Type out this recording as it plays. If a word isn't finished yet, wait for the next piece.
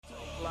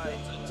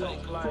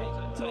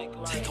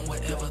Take them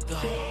wherever though.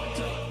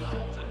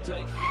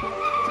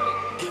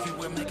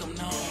 Everywhere make them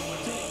known.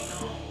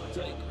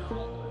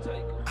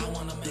 I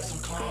wanna make some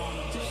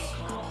clones.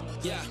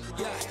 Yeah.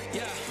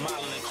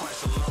 Modeling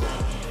Christ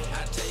alone.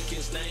 I take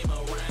his name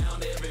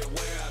around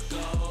everywhere I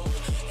go.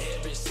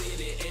 Every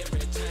city,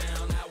 every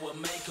town, I will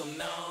make them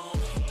known.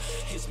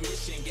 His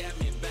mission got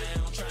me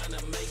bound, trying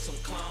to make some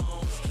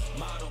clones.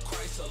 Model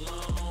Christ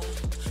alone.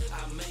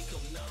 I make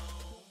them known.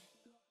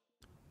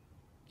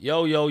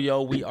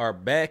 Yo, we are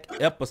back.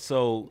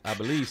 Episode, I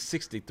believe,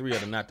 63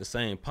 of the Not the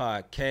Same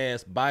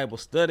Podcast Bible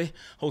Study,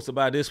 hosted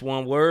by this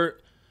one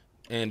word.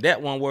 And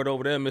that one word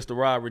over there, Mr.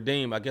 Rod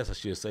Redeem, I guess I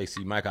should say,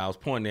 see, Mike, I was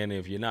pointing at it.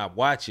 If you're not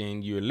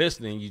watching, you're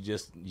listening, you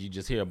just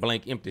hear a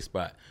blank, empty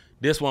spot.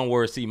 This one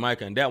word, see, Mike,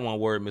 and that one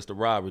word, Mr.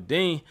 Rod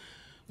Redeem.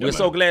 We're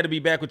so glad to be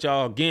back with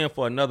y'all again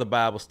for another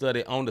Bible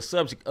study on the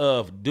subject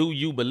of Do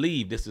You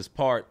Believe? This is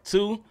part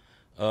 2.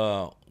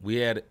 We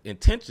had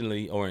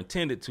intentionally or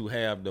intended to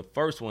have the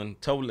first one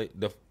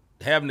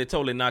having it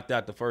totally knocked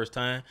out the first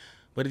time,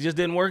 but it just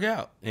didn't work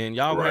out. And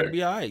y'all had to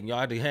be all right. Y'all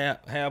had to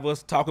have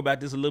us talk about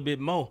this a little bit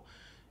more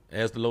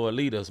as the Lord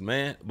lead us,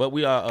 man. But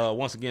we are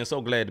once again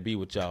so glad to be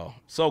with y'all.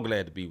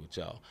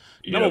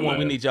 Yeah, Number one, man.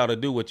 we need y'all to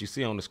do what you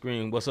see on the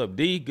screen. What's up,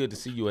 D? Good to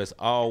see you as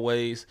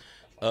always.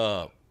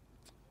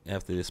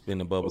 After this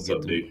spinning bubble What's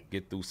up, D?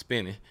 get through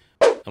spinning.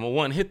 Number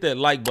one, hit that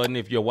like button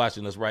if you're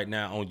watching us right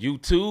now on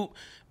YouTube.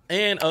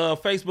 And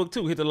Facebook,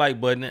 too. Hit the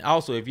like button. And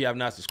also, if you have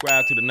not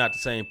subscribed to the Not the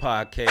Same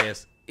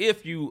Podcast,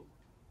 if you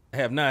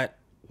have not,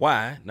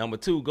 why? Number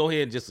 2, go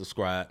ahead and just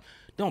subscribe.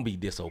 Don't be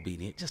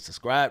disobedient. Just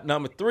subscribe.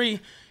 Number 3,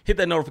 hit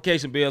that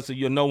notification bell so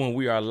you'll know when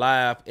we are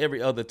live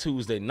every other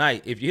Tuesday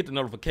night. If you hit the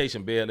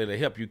notification bell, it'll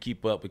help you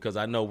keep up because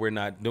I know we're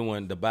not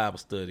doing the Bible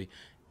study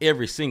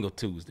every single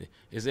Tuesday.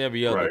 It's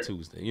every other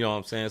Tuesday. You know what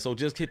I'm saying? So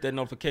just hit that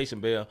notification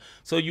bell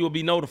so you will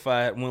be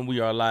notified when we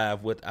are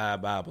live with our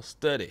Bible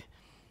study.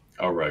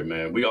 All right,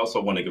 man. We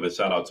also want to give a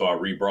shout out to our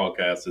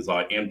rebroadcasters,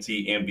 our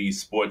MTMV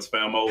Sports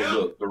famo.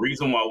 Look, the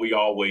reason why we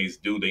always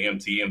do the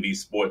MTMV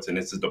Sports, and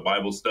this is the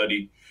Bible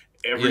study,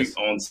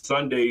 on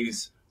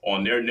Sundays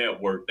on their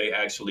network, they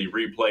actually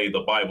replay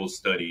the Bible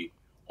study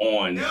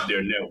on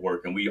their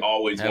network. And we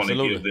always want to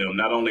give them,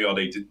 not only are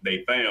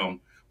they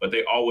fam, but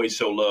they always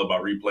show love by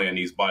replaying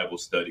these Bible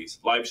studies.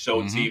 Live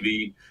Show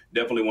TV,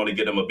 definitely want to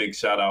give them a big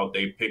shout out.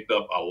 They picked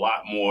up a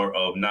lot more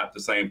of Not the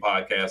Same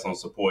Podcast on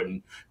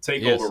supporting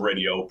Takeover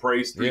Radio,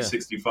 Praise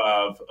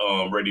 365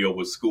 Radio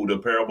with Scooter,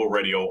 Parable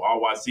Radio,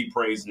 RYC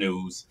Praise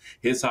News,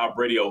 His Hop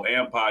Radio,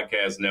 and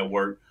Podcast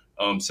Network.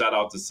 Shout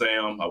out to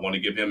Sam. I want to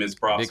give him his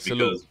props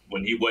because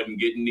when he wasn't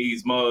getting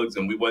these mugs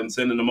and we wasn't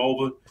sending them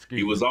over,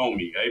 he was on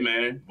me. Hey,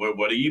 man, where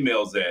the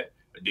emails at?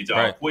 Did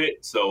y'all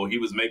quit? So he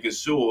was making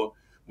sure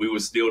we were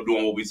still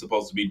doing what we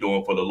supposed to be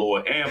doing for the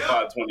Lord and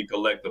 520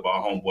 Collective,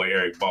 our homeboy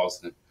Eric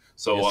Boston.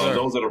 So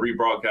those are the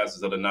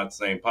rebroadcasters of the Not the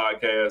Same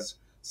Podcast,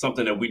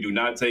 something that we do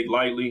not take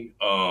lightly.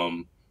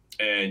 I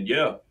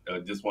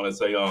just want to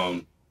say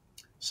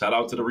shout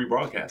out to the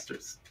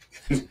rebroadcasters.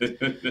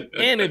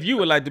 And if you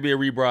would like to be a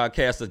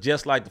rebroadcaster,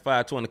 just like the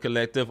 520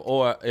 Collective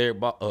or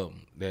Eric,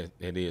 that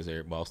is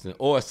Eric Boston,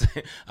 or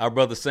our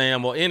brother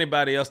Sam, or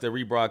anybody else that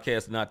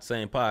rebroadcasts Not the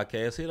Same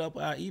Podcast, hit up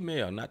our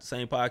email,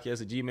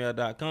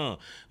 notthesame.podcast@gmail.com.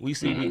 We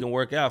see we can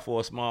work out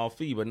for a small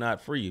fee, but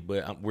not free.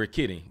 But we're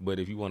kidding. But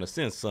if you want to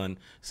send son,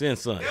 send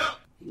son.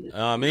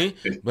 I mean,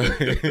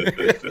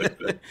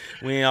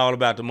 we ain't all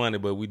about the money,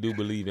 but we do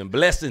believe in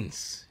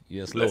blessings.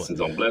 Yes, Lord.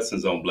 Blessings on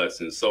blessings on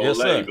blessings. So,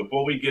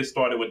 before we get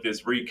started with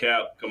this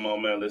recap, come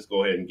on, man, let's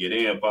go ahead and get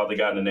in. Father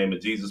God, in the name of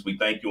Jesus, we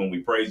thank you and we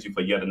praise you for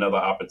yet another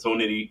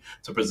opportunity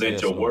to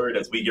present your word.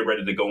 As we get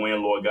ready to go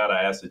in, Lord God,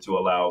 I ask that you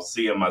allow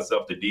C and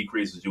myself to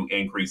decrease as you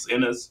increase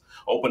in us.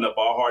 Open up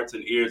our hearts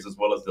and ears as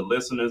well as the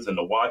listeners and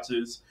the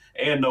watchers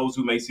and those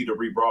who may see the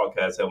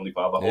rebroadcast, Heavenly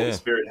Father. Holy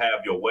Spirit,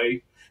 have your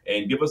way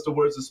and give us the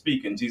words to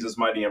speak. In Jesus'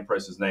 mighty and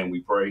precious name we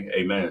pray.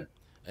 Amen.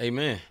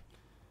 Amen.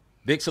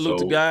 Big salute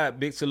to God.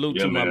 Big salute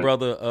to my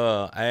brother.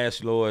 I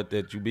ask, Lord,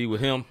 that you be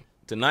with him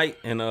tonight.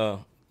 And,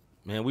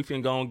 man, we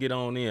finna go and get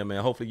on in,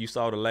 man. Hopefully you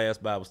saw the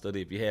last Bible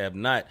study. If you have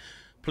not,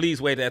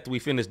 please wait after we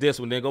finish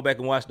this one. Then go back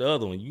and watch the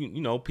other one. You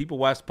know, people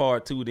watch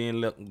part 2, then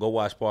go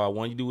watch part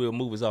 1. You do it with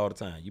movies all the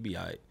time. You be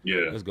all right.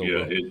 Yeah, let's go.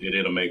 Yeah,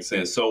 it'll make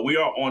sense. So we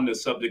are on the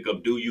subject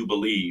of Do You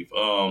Believe?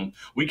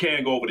 We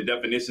can go over the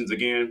definitions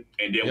again,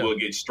 and then we'll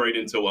get straight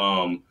into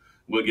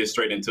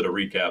the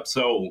recap.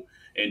 So,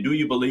 and Do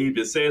You Believe?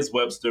 It says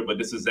Webster, but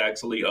this is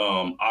actually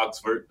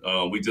Oxford.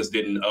 We just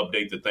didn't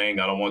update the thing.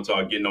 I don't want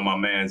y'all getting on my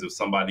mans if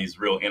somebody's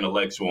real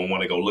intellectual and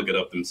want to go look it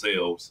up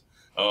themselves.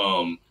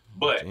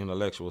 But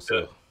intellectual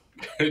self.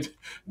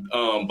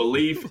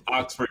 Belief,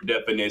 Oxford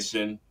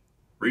definition.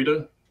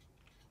 Rita?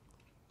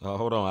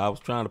 Hold on. I was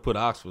trying to put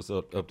Oxford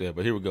up there,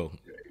 but here we go.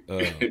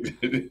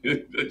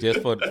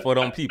 Just for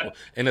them people.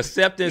 An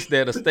acceptance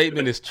that a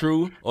statement is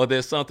true or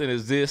that something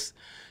exists.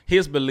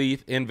 His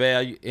belief in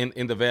value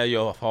in the value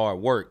of hard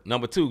work.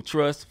 Number 2,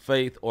 trust,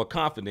 faith, or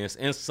confidence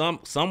in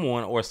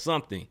someone or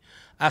something.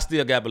 I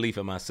still got belief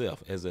in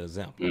myself as an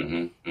example.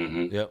 Mm-hmm,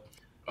 mm-hmm. Yep.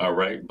 All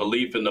right.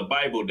 Belief in the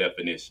Bible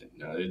definition.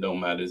 Now, it don't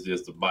matter. It's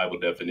just the Bible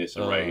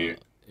definition right here.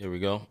 Here we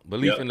go.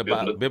 Belief in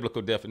the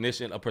biblical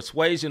definition, a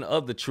persuasion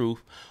of the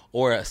truth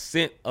or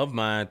assent of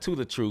mind to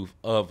the truth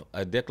of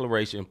a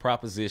declaration,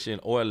 proposition,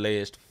 or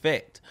alleged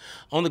fact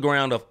on the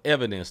ground of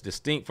evidence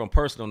distinct from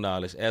personal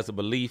knowledge as the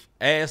belief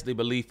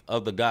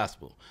of the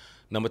gospel.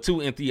 Number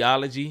 2, in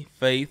theology,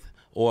 faith,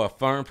 or a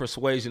firm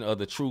persuasion of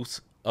the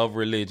truths of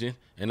religion.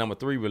 And number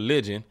 3,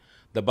 religion,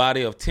 the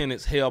body of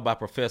tenets held by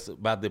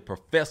the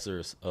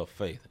professors of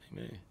faith.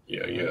 Amen.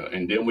 Yeah.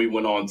 And then we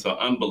went on to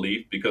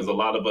unbelief, because a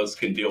lot of us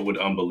can deal with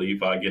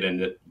unbelief. I'll get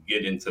into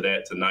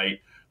that tonight.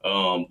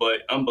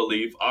 But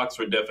unbelief,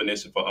 Oxford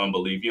definition for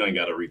unbelief, you ain't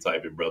got to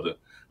retype it, brother.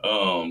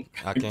 I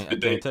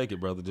can't take it,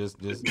 brother.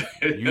 Just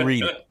you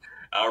read it.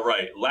 All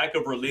right. Lack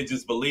of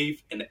religious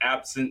belief and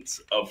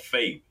absence of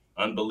faith.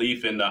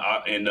 Unbelief in the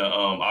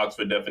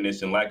Oxford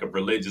definition, lack of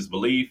religious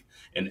belief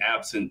and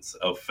absence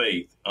of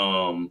faith.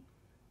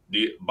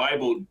 The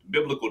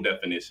biblical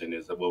definition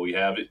is where we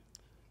have it.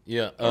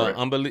 Yeah, right.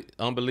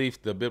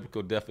 Unbelief. The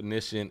biblical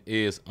definition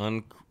is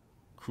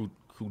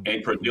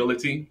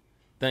incredulity.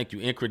 Thank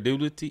you.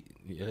 Incredulity.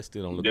 Yeah, that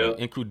still don't look right.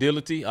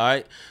 Incredulity. All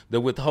right. The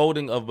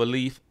withholding of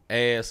belief,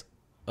 as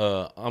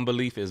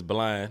unbelief is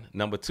blind.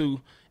 Number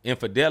 2,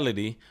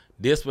 infidelity.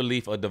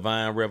 Disbelief of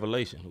divine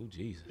revelation. Oh,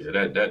 Jesus.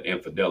 Yeah, that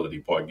infidelity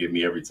part get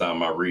me every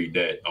time I read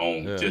that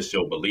on just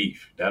your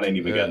belief. That ain't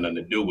even got nothing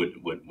to do with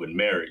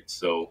marriage.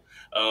 So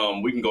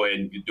we can go ahead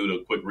and do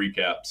the quick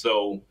recap.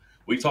 So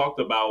we talked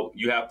about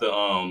you have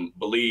to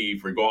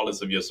believe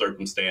regardless of your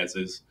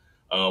circumstances.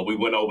 We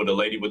went over the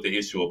lady with the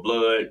issue of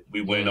blood.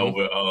 We went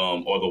over,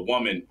 or the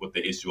woman with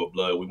the issue of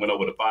blood. We went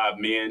over the 5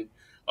 men.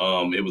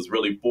 It was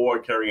really 4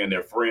 carrying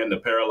their friend, the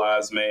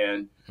paralyzed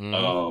man.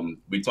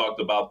 We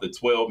talked about the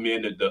 12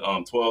 men,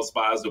 the 12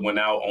 spies that went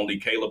out. Only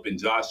Caleb and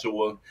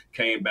Joshua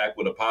came back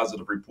with a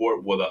positive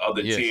report, while the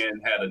other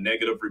 10 had a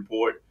negative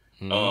report.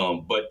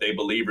 But they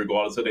believe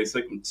regardless of their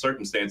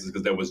circumstances,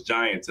 because there was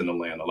giants in the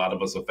land. A lot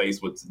of us are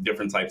faced with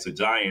different types of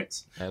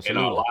giants in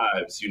our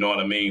lives. You know what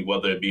I mean?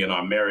 Whether it be in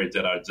our marriage,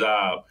 at our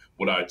job,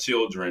 with our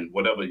children,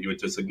 whatever, your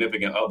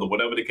significant other,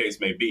 whatever the case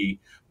may be,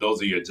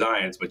 those are your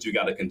giants. But you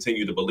got to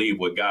continue to believe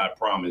what God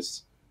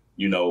promised,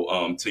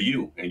 to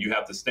you, and you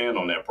have to stand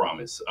on that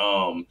promise.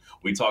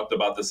 We talked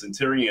about the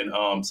centurion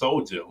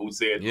soldier who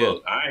said,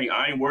 "Look,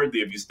 I ain't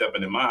worthy of you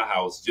stepping in my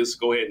house. Just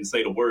go ahead and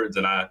say the words,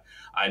 and I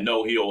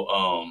know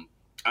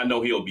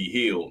he'll be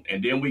healed."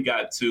 And then we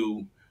got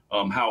to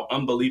how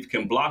unbelief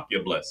can block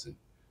your blessing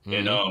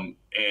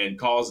and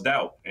cause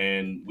doubt.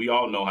 And we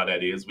all know how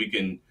that is. We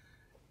can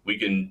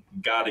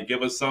God to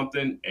give us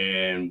something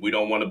and we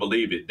don't want to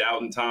believe it.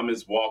 Doubting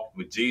Thomas walked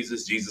with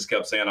Jesus. Jesus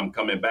kept saying, I'm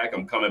coming back.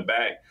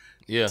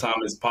 Yeah.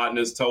 Thomas'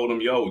 partners told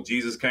him, yo,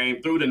 Jesus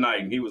came through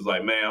tonight. And he was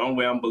like, man, only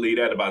way I'm believe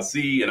that if I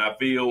see and I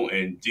feel,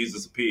 and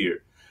Jesus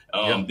appeared.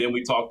 Then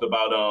we talked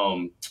about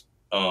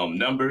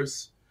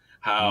numbers,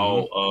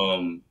 how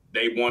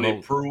they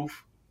wanted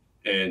proof.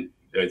 And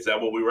is that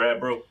what we were at,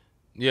 bro?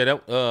 Yeah,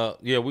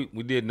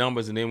 we did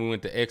numbers, and then we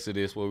went to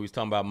Exodus where we was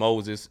talking about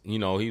Moses. He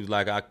was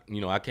like, I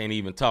can't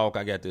even talk.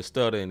 I got this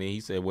stutter, and then he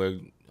said, well,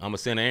 I'm gonna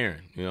send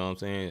Aaron. You know what I'm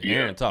saying? Yeah,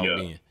 Aaron talked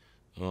then.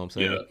 You know what I'm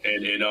saying? Yeah,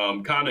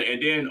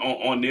 and then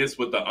on this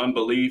with the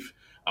unbelief,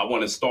 I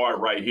want to start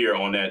right here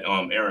on that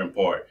Aaron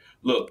part.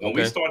 Look, when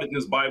we started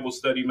this Bible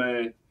study,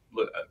 man,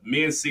 look,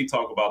 me and C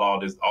talk about all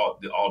this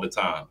all the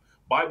time.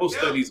 Bible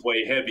studies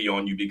weigh heavy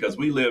on you because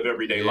we live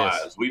everyday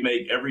lives. We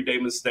make everyday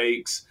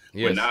mistakes.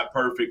 We're not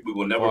perfect. We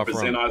will never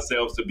present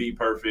ourselves to be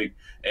perfect.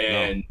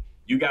 And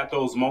you got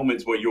those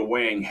moments where you're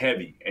weighing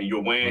heavy, and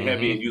you're weighing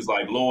heavy, and you're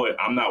like, Lord,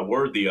 I'm not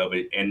worthy of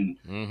it. And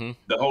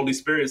the Holy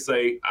Spirit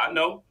say, I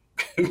know.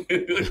 You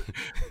ain't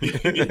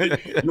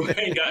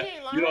got,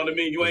 you know what I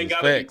mean? You ain't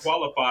got to be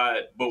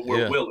qualified, but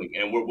we're willing,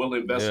 and we're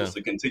willing vessels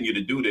to continue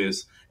to do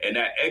this. And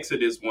that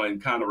Exodus one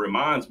kind of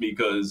reminds me,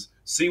 because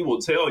C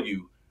will tell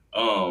you,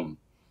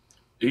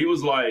 he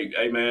was like,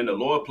 hey, man, the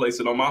Lord placed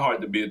it on my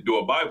heart to do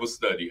a Bible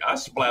study. I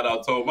flat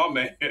out told my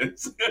man,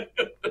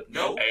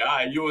 no. Hey, all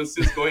right, you and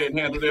Sis go ahead and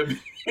handle that.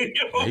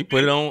 He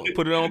put it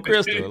on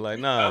Crystal. Like,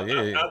 nah,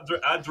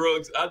 I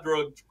drug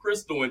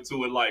Crystal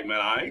into it. Like,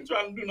 man, I ain't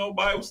trying to do no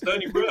Bible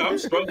study, bro. I'm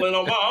struggling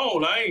on my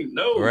own. I ain't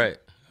no. Right.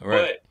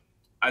 But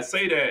I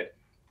say that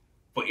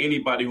for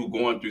anybody who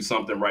going through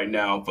something right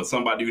now, for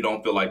somebody who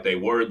don't feel like they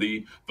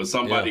worthy, for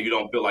somebody who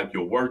don't feel like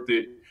you're worth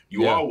it,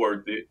 you are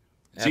worth it.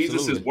 Absolutely.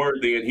 Jesus is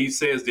worthy, and he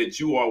says that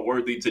you are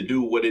worthy to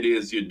do what it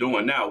is you're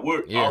doing. Now,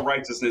 our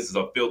righteousness is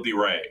a filthy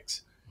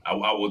rags.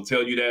 I will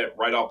tell you that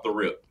right off the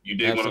rip. You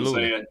dig what I'm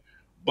saying?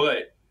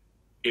 But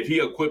if he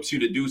equips you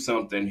to do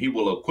something, he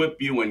will equip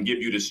you and give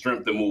you the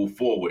strength to move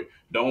forward.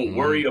 Don't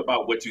worry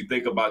about what you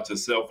think about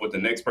yourself, what the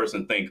next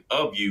person think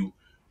of you.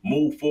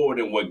 Move forward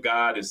in what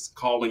God is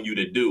calling you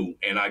to do.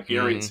 And I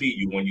guarantee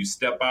you, when you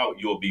step out,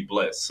 you'll be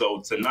blessed.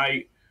 So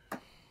tonight,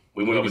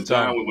 we went over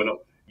time. We went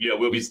up. Yeah,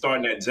 we'll be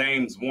starting at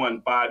James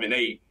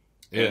 1:5-8.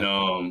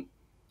 And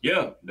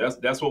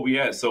that's what we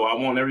at. So I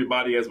want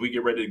everybody, as we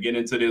get ready to get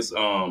into this,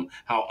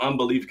 how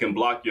unbelief can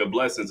block your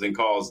blessings and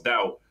cause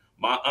doubt.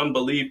 my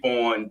unbelief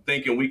on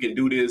thinking we can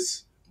do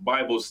this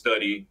Bible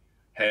study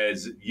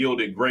has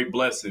yielded great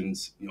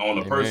blessings on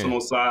a personal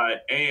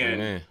side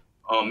and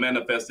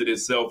manifested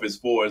itself as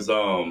far as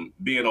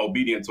being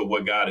obedient to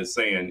what God is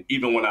saying,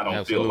 even when I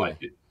don't feel like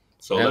it.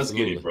 So let's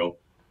get it, bro.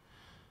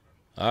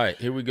 All right,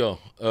 here we go.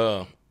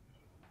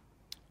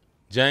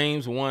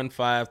 James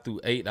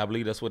 1:5-8, I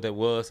believe that's what that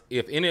was.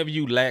 If any of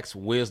you lacks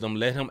wisdom,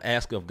 let him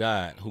ask of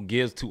God, who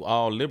gives to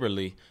all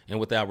liberally and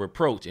without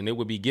reproach, and it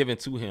will be given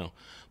to him.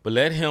 But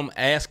let him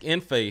ask in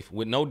faith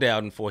with no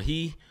doubting, for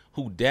he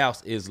who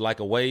doubts is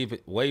like a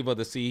wave of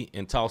the sea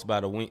and tossed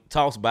by the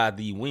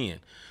wind.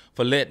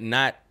 For let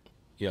not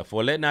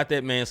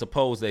that man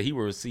suppose that he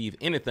will receive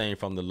anything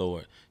from the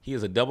Lord. He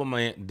is a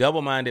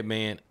double-minded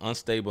man,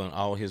 unstable in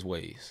all his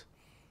ways.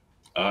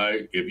 All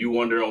right. If you're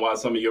wondering why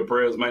some of your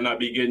prayers might not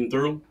be getting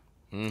through,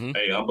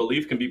 hey,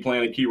 unbelief can be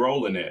playing a key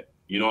role in that.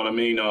 You know what I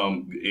mean?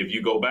 If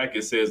you go back,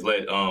 it says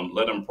let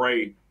him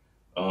pray,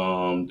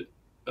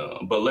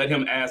 but let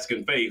him ask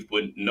in faith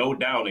with no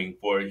doubting.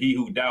 For he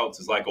who doubts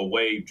is like a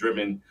wave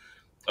driven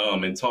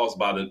and tossed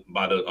by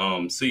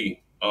the sea.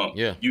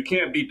 You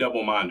can't be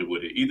double-minded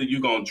with it. Either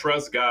you're gonna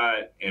trust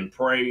God and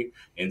pray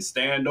and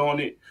stand on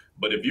it,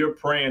 but if you're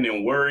praying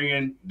and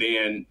worrying,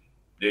 then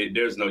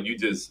there's no, you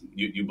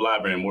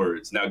blabbering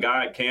words. Now,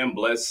 God can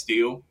bless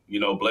still,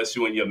 bless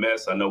you in your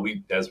mess. I know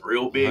that's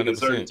real big 100%. In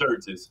certain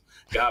churches.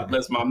 God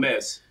bless my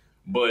mess.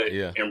 But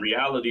in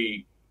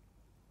reality,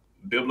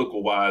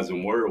 biblical wise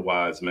and word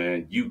wise,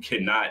 man, you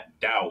cannot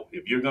doubt.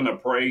 If you're going to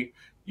pray,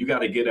 you got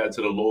to get that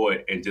to the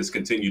Lord and just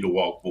continue to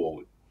walk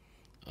forward.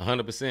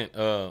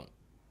 100%.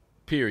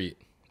 Period.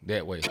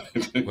 That way.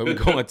 Where we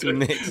going to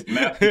next?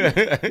 Matthew,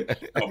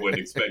 I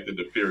wouldn't expect it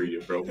to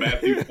period, bro.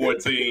 Matthew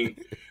 14,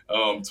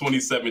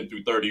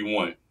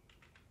 27-31.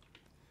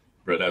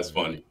 Bro, that's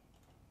funny.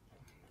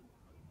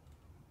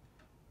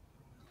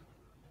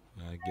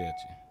 I get you.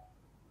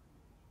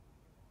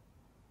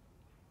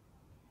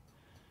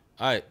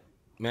 All right.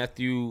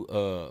 Matthew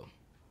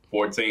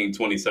 14,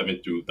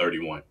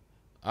 27-31.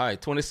 All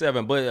right,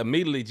 27. But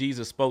immediately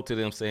Jesus spoke to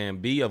them, saying,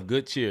 be of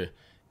good cheer.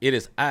 It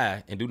is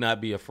I, and do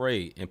not be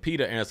afraid. And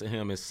Peter answered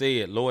him and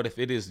said, Lord, if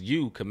it is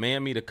you,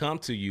 command me to come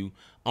to you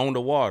on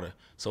the water.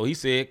 So he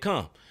said,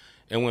 come.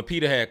 And when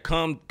Peter had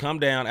come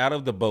down out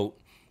of the boat,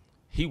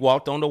 he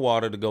walked on the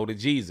water to go to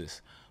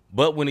Jesus.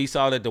 But when he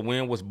saw that the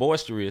wind was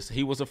boisterous,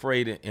 he was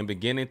afraid, and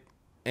beginning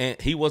to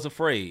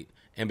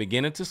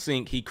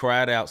sink, he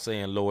cried out,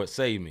 saying, Lord,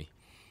 save me.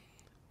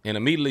 And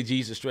immediately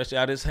Jesus stretched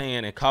out his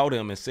hand and caught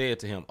him and said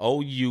to him, O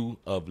you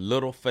of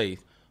little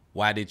faith,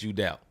 why did you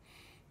doubt?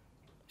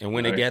 And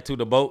when they got into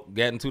the boat,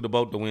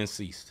 the wind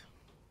ceased.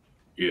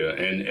 Yeah,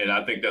 and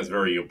I think that's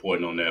very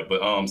important on that.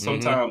 But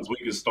sometimes we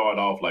can start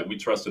off like we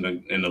trust in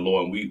the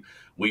Lord, and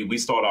we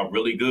start off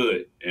really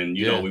good, and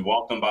we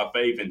walk them by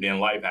faith, and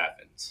then life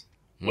happens,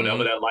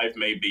 whatever that life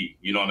may be.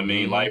 You know what I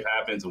mean? Life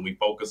happens, and we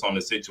focus on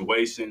the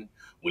situation.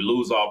 We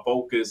lose our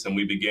focus, and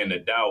we begin to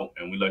doubt,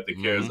 and we let the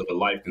cares of the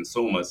life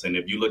consume us. And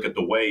if you look at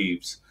the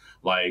waves,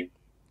 like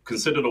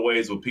consider the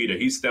waves with Peter,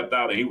 he stepped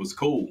out and he was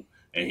cool.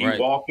 And he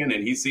walking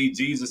and he see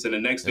Jesus, and the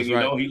next thing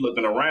know, he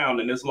looking around,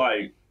 and it's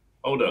like,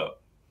 hold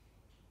up.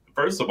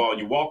 First of all,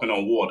 you walking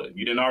on water.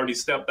 You didn't already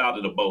stepped out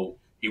of the boat.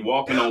 He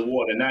walking on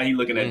water. Now he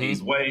looking at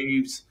these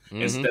waves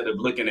instead of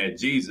looking at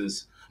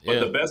Jesus.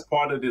 But the best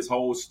part of this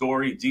whole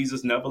story,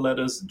 Jesus never let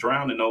us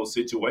drown in those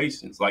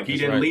situations. Like he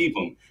didn't leave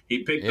them.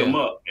 He picked them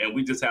up, and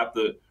we just have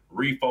to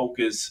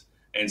refocus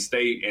and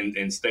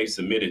stay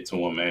submitted to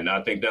him, man.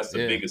 I think that's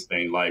the biggest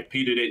thing. Like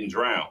Peter didn't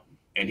drown,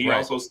 and he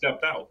also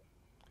stepped out.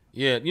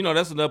 Yeah,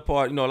 that's another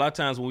part. A lot of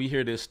times when we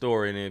hear this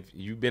story, and if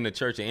you've been to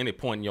church at any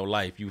point in your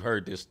life, you've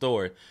heard this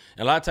story.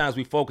 And a lot of times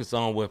we focus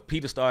on where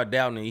Peter started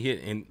doubting and he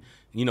hit, and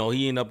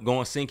he ended up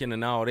going sinking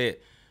and all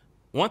that.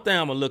 One thing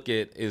I'm gonna look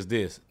at is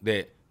this: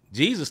 that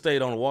Jesus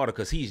stayed on the water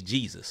because he's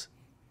Jesus.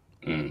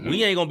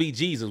 We ain't gonna be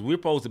Jesus. We're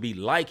supposed to be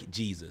like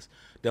Jesus.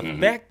 The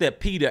fact that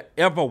Peter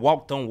ever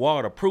walked on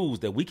water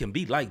proves that we can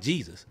be like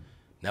Jesus.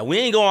 Now we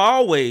ain't gonna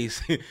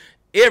always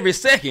every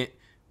second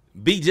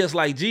be just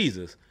like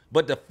Jesus.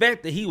 But the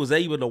fact that he was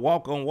able to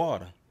walk on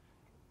water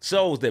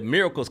shows that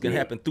miracles can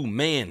happen through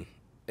man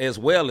as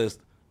well as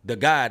the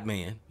God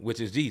man, which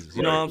is Jesus.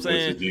 You know what I'm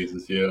saying? Which is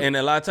Jesus, yeah. And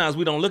a lot of times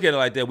we don't look at it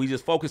like that. We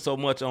just focus so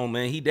much on,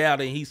 man, he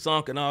doubted, he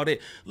sunk and all that.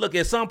 Look,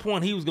 at some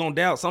point he was going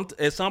to doubt.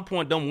 At some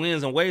point, them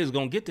winds and waves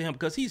going to get to him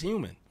because he's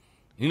human.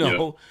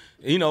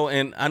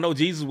 And I know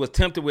Jesus was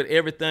tempted with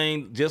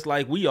everything just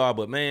like we are,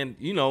 but man,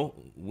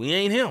 we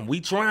ain't him.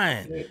 We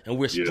trying and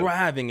we're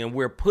striving and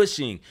we're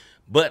pushing.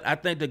 But I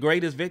think the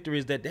greatest victory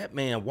is that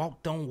man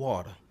walked on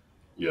water,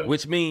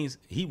 which means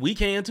we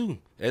can too.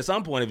 At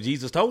some point, if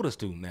Jesus told us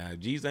to. Now, if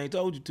Jesus ain't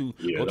told you to,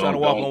 go try to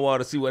walk on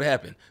water, see what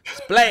happened.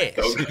 Splash.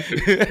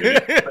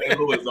 St.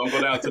 Louis, don't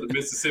go down to the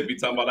Mississippi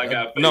talking about I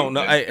got faith. Look.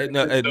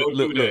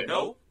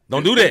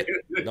 Don't do that.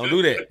 Don't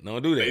do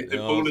that. Faith and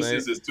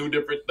foolishness is two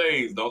different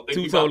things. Don't think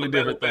two totally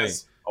different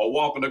things. or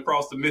walking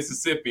across the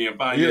Mississippi and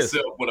find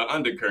yourself with an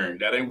undercurrent.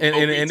 That ain't.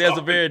 And there's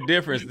a very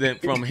difference than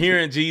from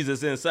hearing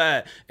Jesus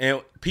inside,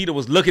 and Peter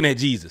was looking at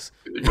Jesus,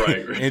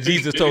 right? And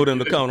Jesus told him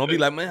to come. Don't be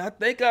like, man, I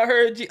think I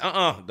heard you.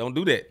 Don't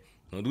do that.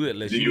 Don't do that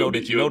unless you know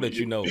that you know that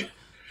you know.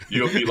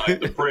 You'll be like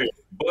the prayer.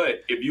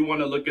 But if you want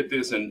to look at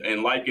this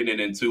and liken it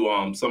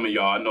into some of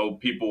y'all, I know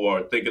people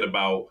are thinking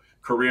about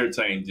career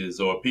changes,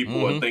 or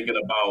people are thinking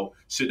about,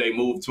 should they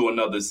move to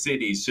another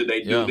city? Should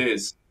they do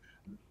this?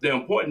 The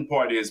important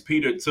part is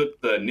Peter took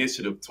the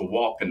initiative to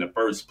walk in the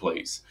first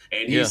place.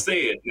 And he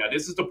said, now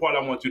this is the part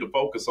I want you to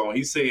focus on.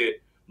 He said,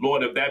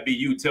 Lord, if that be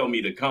you, tell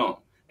me to come.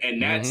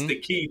 And that's the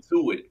key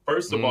to it.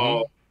 First of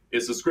all,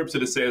 it's a scripture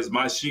that says,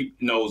 my sheep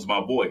knows my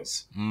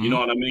voice. You know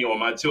what I mean? Or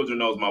my children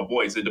knows my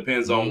voice. It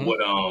depends on what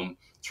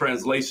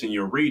translation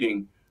you're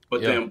reading.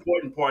 But the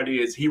important part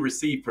is he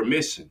received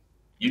permission.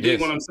 You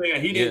dig what I'm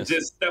saying? He didn't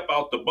just step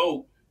out the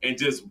boat and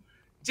just,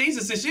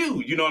 Jesus is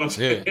you. You know what I'm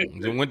saying?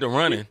 Yeah, went to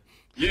running.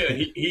 Yeah,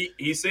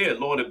 he said,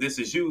 Lord, if this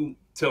is you,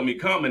 tell me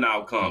come and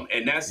I'll come.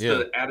 And that's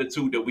the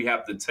attitude that we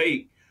have to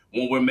take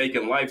when we're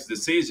making life's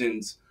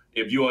decisions.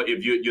 If you're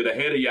the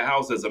head of your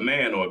house as a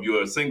man, or if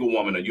you're a single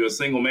woman, or you're a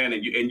single man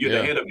and you're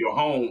the head of your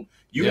home,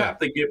 you have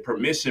to get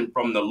permission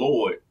from the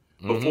Lord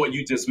before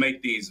you just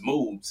make these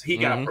moves. He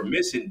got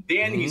permission,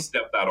 then he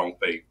stepped out on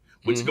faith,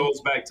 which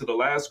goes back to the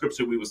last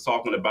scripture we was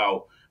talking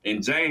about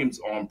in James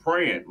on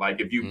praying. Like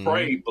if you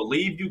pray,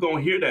 believe you're going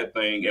to hear that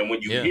thing. And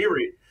when you hear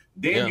it,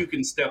 then you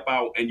can step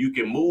out and you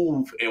can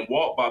move and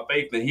walk by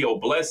faith, and he'll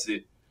bless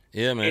it.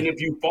 Yeah, man. And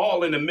if you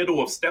fall in the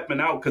middle of stepping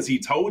out because he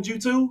told you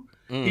to,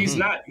 he's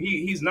not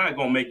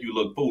going to make you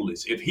look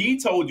foolish. If he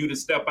told you to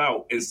step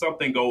out and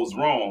something goes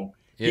wrong,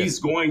 he's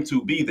going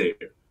to be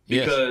there,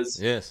 because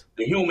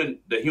the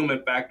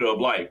human factor of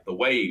life, the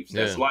waves,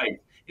 that's life,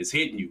 is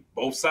hitting you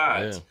both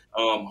sides.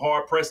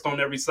 Hard pressed on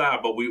every side,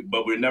 but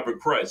we're never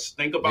crushed.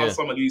 Think about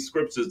some of these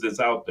scriptures that's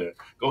out there.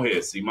 Go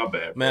ahead, see, my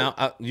bad, man.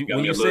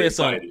 When you said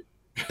something,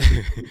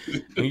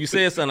 when you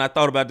said something, I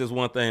thought about this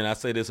one thing. I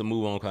say this and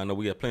move on, because I know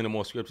we have plenty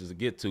more scriptures to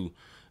get to.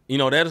 You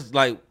know, that is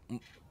like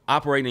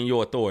operating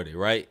your authority,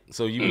 right?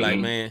 So you like,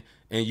 man,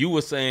 and you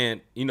were saying,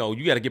 you know,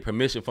 you got to get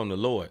permission from the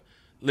Lord.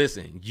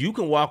 Listen, you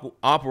can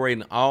operate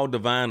in all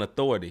divine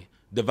authority.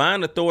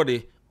 Divine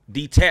authority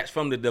detached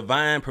from the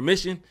divine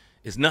permission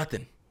is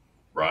nothing.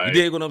 Right. You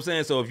dig what I'm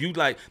saying? So if you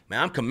like,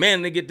 man, I'm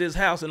commanding to get this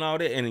house and all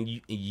that,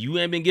 and you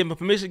ain't been given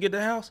permission to get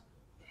the house,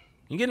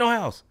 you get no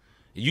house.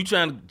 You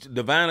trying to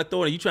divine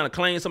authority, you trying to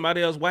claim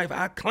somebody else's wife,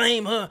 I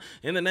claim her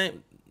in the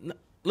name.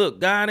 Look,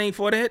 God ain't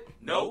for that.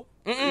 No.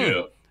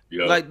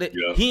 Yeah. Like that,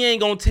 he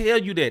ain't gonna tell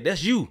you that.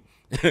 That's you.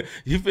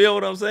 You feel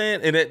what I'm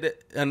saying?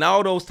 And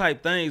all those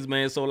type things,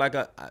 man. So like,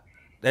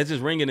 that's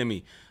just ringing in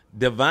me.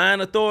 Divine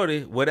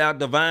authority without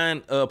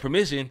divine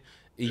permission,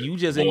 you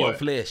just in your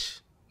flesh.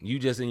 You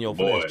just in your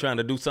flesh trying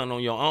to do something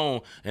on your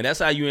own, and that's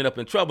how you end up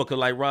in trouble. Because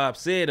like Rob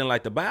said, and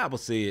like the Bible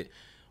said,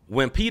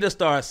 when Peter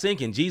started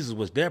sinking, Jesus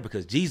was there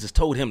because Jesus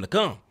told him to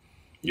come.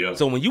 Yeah.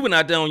 So when you went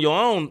out there on your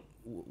own,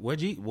 what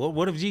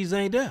if Jesus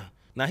ain't there?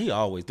 Now he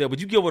always there, but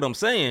you get what I'm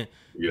saying.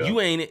 Yeah. You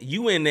ain't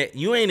in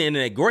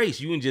that grace.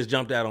 You ain't just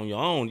jumped out on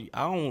your own.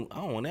 I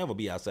don't ever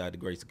be outside the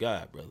grace of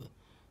God, brother.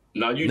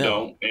 No, you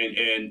don't.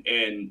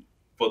 And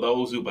for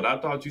those but I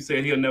thought you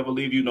said he'll never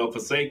leave you nor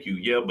forsake you.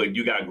 Yeah, but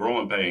you got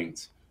growing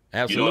pains.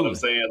 Absolutely. You know what I'm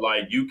saying?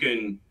 Like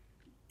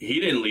he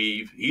didn't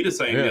leave. He the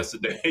same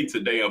yesterday,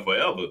 today, and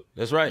forever.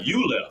 That's right.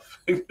 You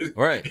left.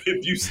 Right.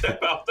 If you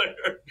step out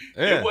there,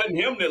 it wasn't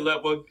him that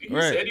left. But he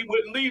said he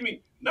wouldn't leave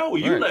me. No,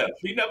 you left.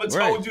 He never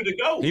told you to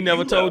go. He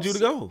never told you to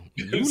go.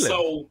 You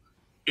so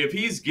if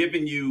he's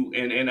giving you,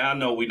 and I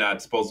know we're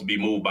not supposed to be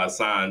moved by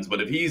signs, but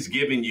if he's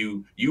giving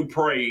you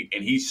prayed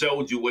and he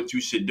showed you what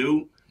you should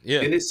do,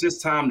 then it's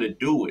just time to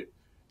do it.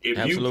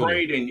 If you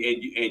prayed and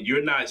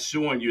you're not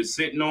sure and you're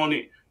sitting on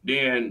it,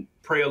 then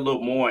pray a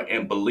little more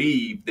and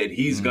believe that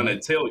he's gonna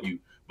tell you.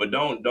 But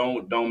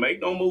don't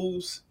make no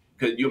moves,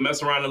 because you'll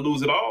mess around and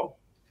lose it all.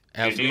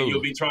 Absolutely. And then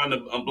you'll be trying to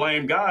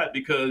blame God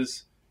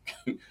because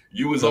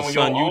you was on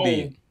your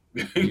own.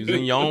 You was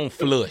in your own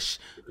flush.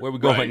 Where we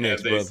going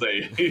next, brother?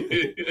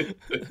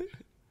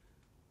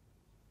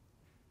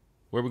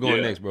 Where we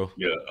going next, bro?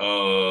 Yeah.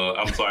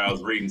 I'm sorry. I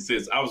was reading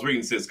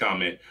sis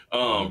comment.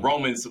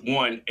 Romans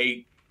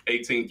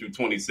 1:18 through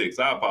 26.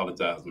 I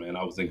apologize, man.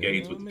 I was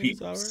engaged with the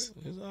people. It's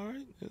all right.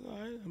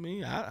 I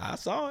mean, I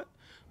saw it.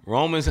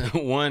 Romans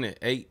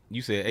 1:8.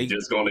 You said 8.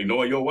 Just gonna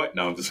ignore your what?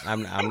 No,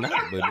 I'm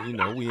not. But you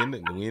know, we in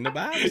the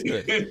Bible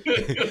study.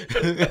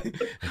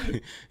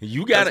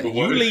 You got it.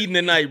 You leading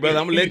tonight, brother.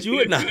 I'm gonna let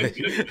you acknowledge.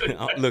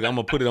 Look, I'm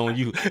gonna put it on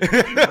you.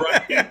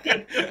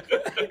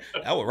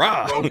 That was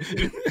Rob.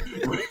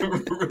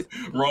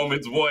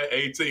 Romans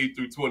 1:18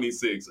 through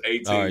 26.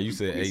 18. All right, you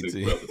said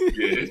 18.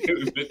 Yeah.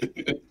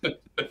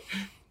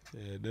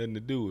 Had nothing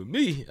to do with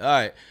me. All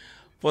right.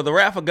 For the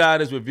wrath of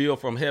God is revealed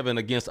from heaven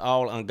against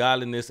all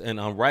ungodliness and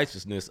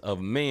unrighteousness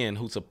of men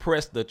who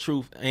suppress the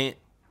truth in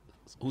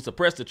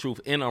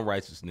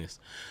unrighteousness,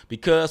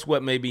 because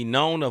what may be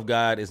known of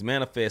God is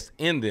manifest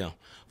in them,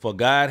 for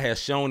God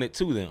has shown it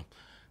to them.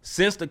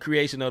 Since the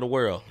creation of the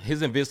world,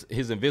 his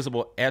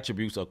invisible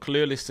attributes are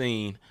clearly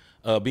seen,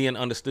 being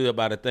understood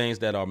by the things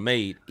that are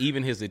made,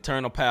 even his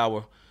eternal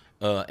power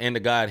and the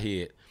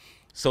Godhead,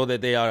 so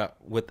that they are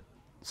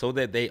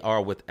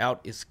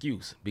without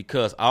excuse.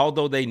 Because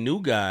although they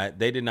knew God,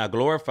 they did not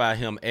glorify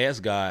him as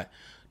God,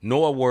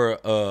 nor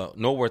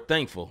were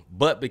thankful,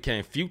 but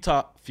became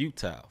futile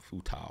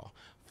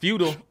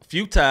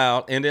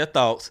in their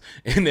thoughts,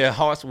 and their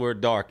hearts were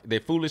dark.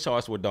 Their foolish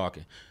hearts were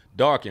darkened.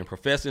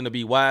 Professing to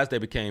be wise, they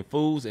became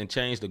fools and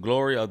changed the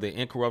glory of the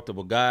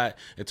incorruptible God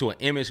into an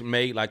image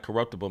made like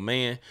corruptible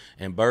man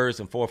and birds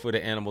and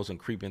four-footed animals and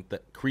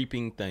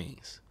creeping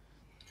things.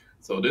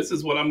 So this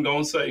is what I'm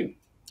going to say,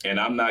 and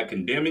I'm not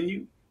condemning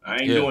you. I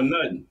ain't doing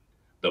nothing.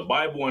 The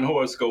Bible and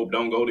horoscope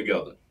don't go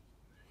together.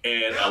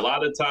 And a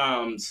lot of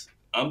times,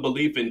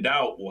 unbelief and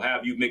doubt will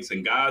have you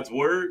mixing God's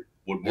word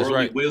with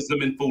worldly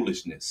wisdom and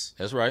foolishness.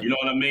 That's right. You know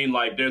what I mean?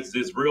 Like there's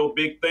this real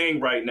big thing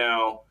right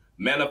now,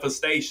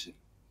 manifestation.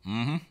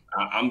 Mm-hmm.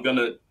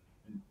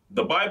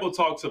 The Bible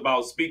talks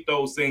about speak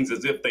those things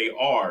as if they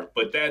are,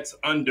 but that's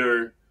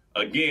under,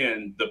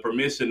 again, the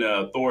permission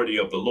and authority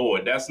of the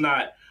Lord. That's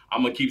not,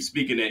 I'm going to keep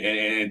speaking it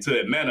until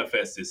it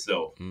manifests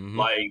itself. Mm-hmm.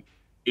 Like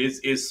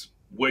it's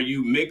where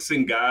you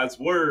mixing God's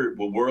word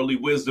with worldly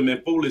wisdom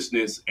and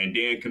foolishness, and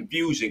then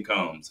confusion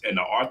comes. And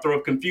the author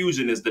of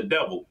confusion is the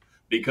devil,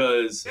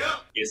 because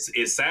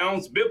it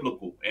sounds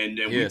biblical. And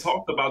we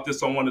talked about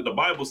this on one of the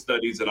Bible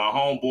studies, and our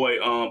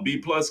homeboy B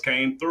Plus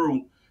came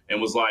through and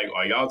was like,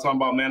 are y'all talking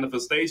about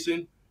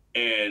manifestation?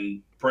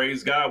 And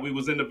praise God, we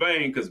was in the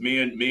vein, because me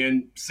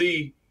and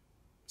C,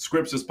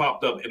 scriptures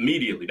popped up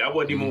immediately. That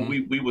wasn't even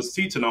what we was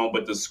teaching on,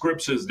 but the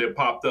scriptures that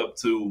popped up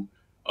to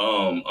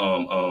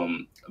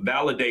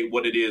validate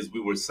what it is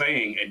we were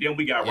saying. And then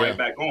we got right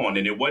back on,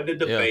 and it wasn't a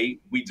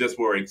debate. We just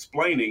were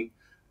explaining,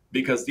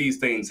 because these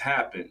things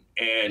happen.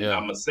 And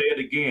I'm going to say it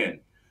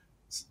again.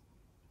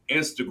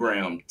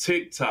 Instagram,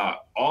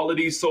 TikTok, all of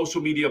these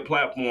social media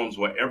platforms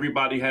where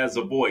everybody has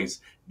a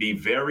voice, be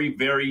very,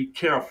 very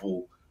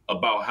careful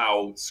about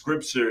how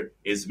scripture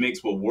is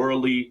mixed with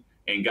worldly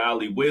and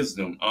godly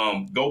wisdom.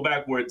 Go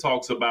back where it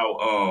talks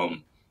about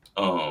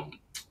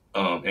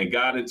and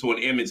God into an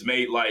image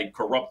made like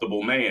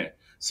corruptible man.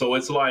 So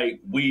it's like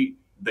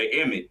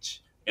the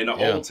image in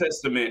the Old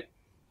Testament,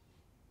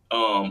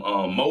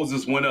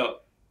 Moses went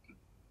up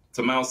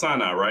to Mount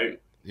Sinai,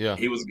 right? Yeah.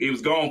 He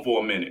was gone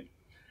for a minute.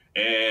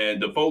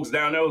 And the folks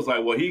down there was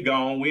like, well, he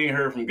gone. We ain't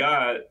heard from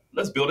God.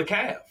 Let's build a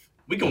calf.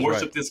 We can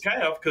worship this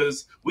calf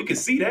because we can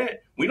see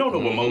that. We don't know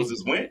where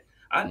Moses went.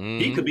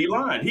 He could be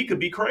lying. He could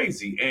be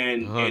crazy.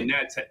 And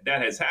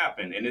that has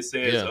happened. And it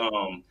says,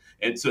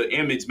 and to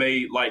image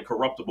made like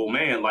corruptible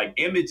man, like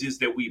images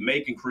that we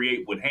make and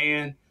create with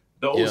hand,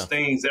 those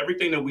things,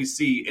 everything that we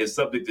see is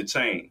subject to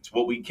change.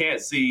 What we can't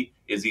see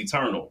is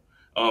eternal.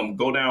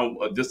 Go down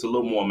just a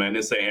little more, man.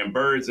 They say, and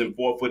birds and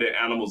four-footed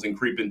animals and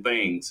creeping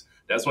things.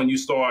 That's when you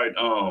start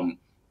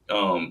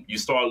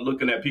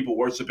looking at people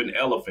worshiping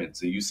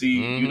elephants, and you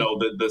see, you know,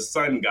 the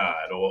sun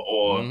god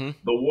or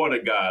the water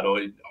god,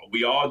 or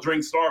we all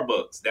drink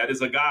Starbucks. That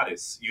is a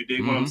goddess. You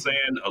dig what I'm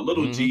saying? A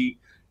little g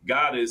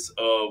goddess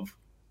of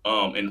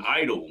an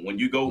idol. When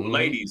you go,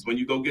 ladies, when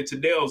you go get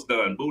your nails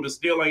done, Buddha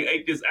still ain't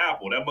ate this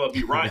apple. That must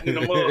be rotting in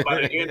the mud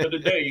by the end of the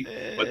day.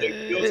 But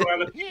they still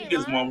trying to eat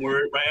this one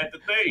word right at the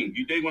thing.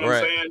 You dig what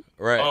I'm saying?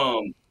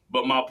 Right.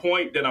 But my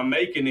point that I'm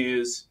making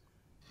is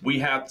we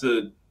have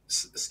to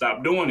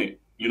stop doing it.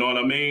 You know what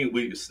I mean?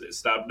 We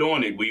stop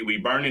doing it. We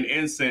burning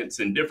incense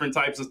and different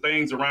types of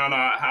things around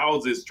our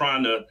houses,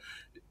 trying to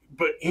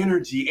put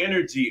energy,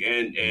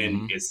 and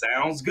it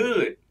sounds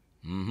good,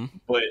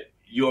 but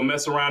you'll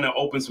mess around and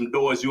open some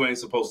doors you ain't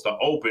supposed to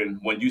open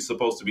when you're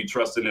supposed to be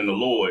trusting in the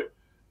Lord,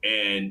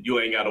 and you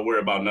ain't got to worry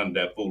about none of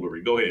that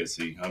foolery. Go ahead,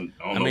 C. I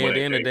mean, at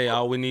the end of the day,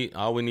 all we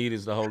need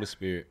is the Holy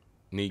Spirit.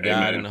 Need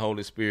God and the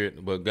Holy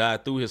Spirit, but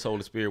God through his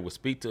Holy Spirit will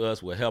speak to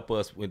us, will help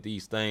us with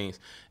these things.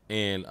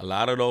 And a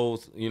lot of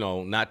those, you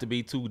know, not to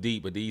be too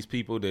deep, but these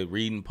people that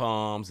reading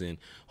palms and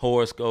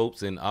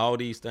horoscopes and all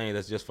these things,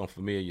 that's just from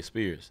familiar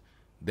spirits.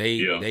 They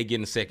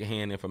getting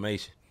secondhand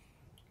information.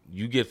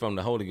 You get from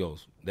the Holy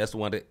Ghost. That's the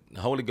one that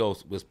the Holy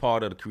Ghost was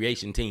part of the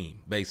creation team,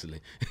 basically,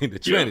 the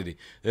Trinity.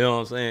 You know what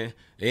I'm saying?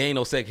 There ain't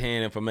no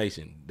secondhand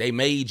information. They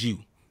made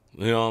you.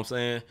 You know what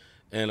I'm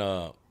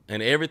saying?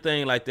 And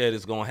everything like that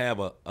is going to have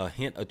a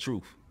hint of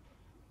truth,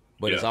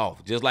 but it's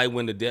off. Just like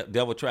when the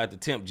devil tried to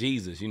tempt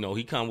Jesus, you know,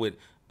 he come with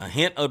a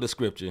hint of the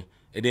scripture,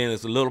 and then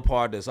it's a little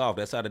part that's off.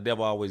 That's how the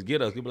devil always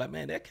get us. He'll be like,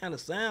 man, that kind of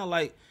sound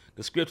like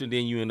the scripture,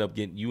 then you end up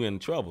getting you in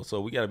trouble.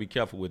 So we got to be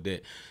careful with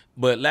that.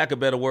 But lack of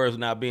better words,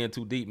 not being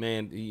too deep,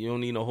 man, you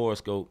don't need no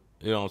horoscope.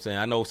 You know what I'm saying?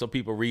 I know some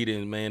people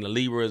reading, man, the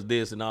Libra is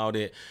this and all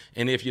that.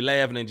 And if you're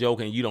laughing and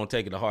joking, you don't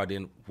take it to heart,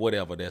 then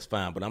whatever, that's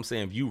fine. But I'm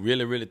saying if you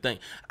really, really think,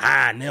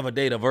 I never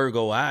date a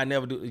Virgo, I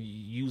never do,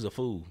 use a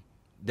fool.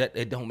 That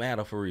it don't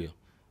matter for real.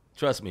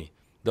 Trust me.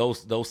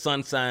 Those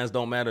sun signs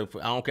don't matter.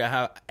 I don't care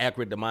how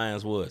accurate the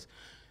minds was.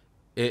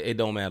 It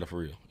don't matter for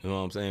real. You know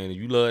what I'm saying? If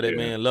you love that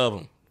man, love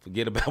him.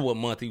 Forget about what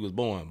month he was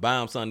born.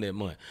 Buy him something that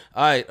month.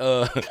 All right,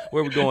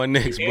 where we going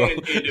next, bro?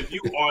 And if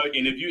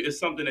it's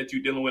something that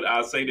you're dealing with,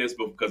 I'll say this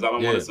because I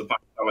don't want us to find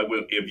out,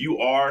 like, if you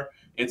are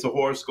into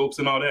horoscopes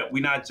and all that,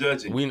 we're not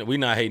judging. We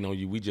not hating on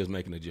you. We just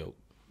making a joke.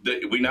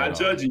 We're not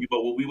judging you,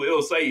 but what we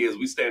will say is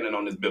we standing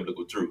on this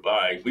biblical truth. All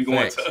right, we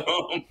going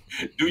to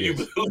do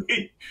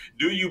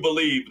you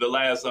believe the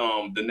last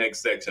the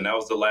next section? That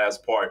was the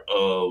last part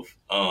of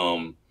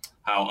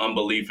how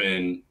unbelief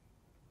can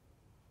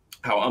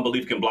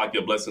block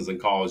your blessings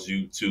and cause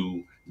you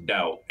to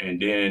doubt.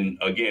 And then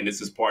again,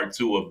 this is part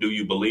 2 of Do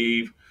You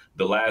Believe?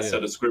 The last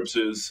set of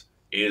scriptures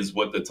is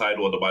what the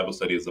title of the Bible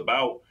study is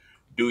about.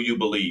 Do you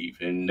believe?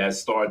 And that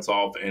starts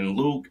off in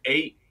Luke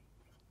 8,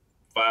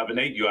 5 and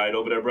 8. You all right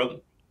over there, brother?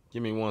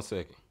 Give me 1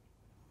 second.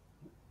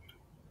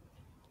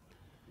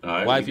 All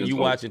right, wifey, you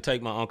watch and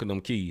take my uncle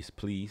them keys,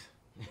 please.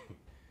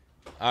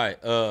 All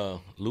right,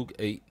 Luke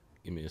 8.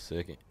 Give me a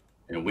second.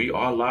 And we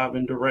are live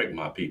and direct,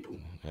 my people.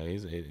 Hey,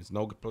 it's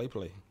no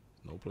play.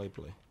 No play.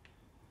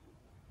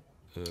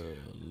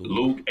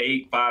 Luke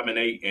 8, 5 and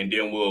 8, and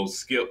then we'll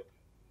skip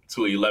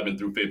to 11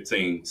 through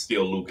 15,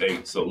 still Luke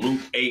 8. So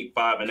Luke 8,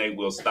 5 and 8,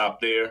 we'll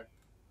stop there.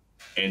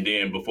 And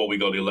then before we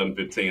go to 11,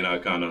 15, I'll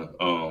kind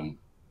of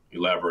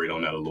elaborate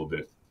on that a little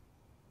bit.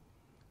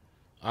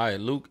 All right,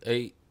 Luke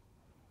 8.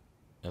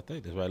 I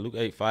think that's right. Luke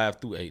 8,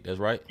 5 through 8. That's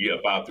right? Yeah,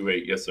 5 through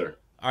 8. Yes, sir.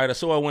 All right, the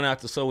sower went out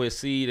to sow his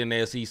seed, and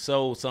as he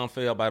sowed, some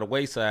fell by the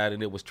wayside,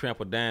 and it was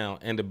trampled down,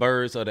 and the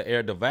birds of the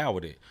air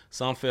devoured it.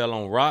 Some fell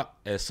on rock.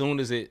 As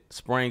soon as it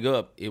sprang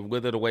up, it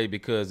withered away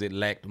because it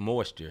lacked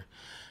moisture.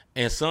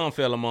 And some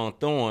fell among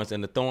thorns,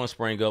 and the thorns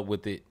sprang up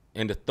with it,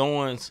 and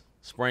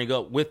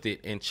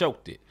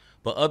choked it.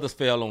 But others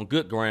fell on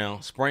good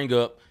ground, sprang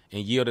up,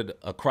 and yielded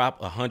a crop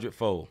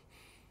 100-fold.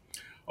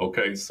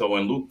 Okay, so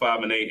in Luke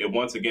 5 and 8, it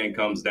once again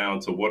comes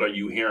down to what are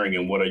you hearing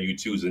and what are you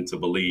choosing to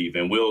believe?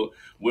 And we'll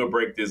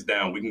break this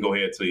down. We can go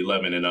ahead to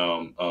 11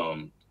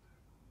 and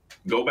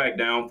go back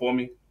down for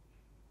me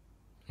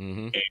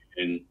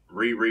and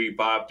reread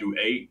 5 through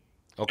 8.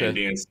 Okay. And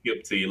then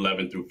skip to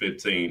 11 through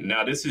 15.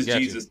 Now, this is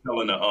Jesus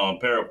telling a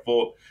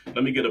parable.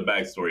 Let me get a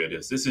backstory of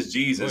this. This is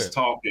Jesus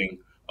talking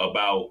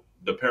about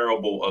the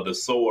parable of the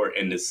sower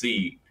and the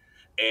seed.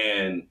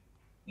 And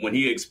when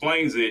he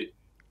explains it,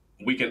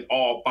 we can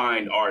all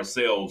find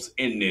ourselves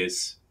in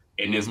this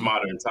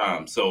modern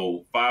time.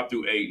 So 5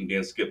 through 8, and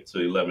then skip to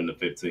 11 to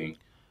 15.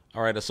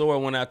 All right. The sower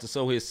went out to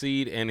sow his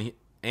seed,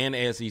 and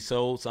as he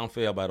sowed, some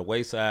fell by the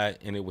wayside,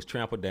 and it was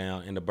trampled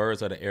down, and the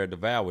birds of the air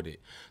devoured it.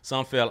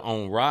 Some fell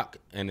on rock,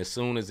 and as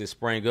soon as it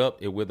sprang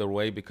up, it withered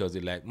away because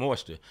it lacked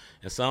moisture.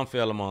 And some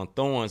fell among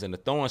thorns, and the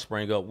thorns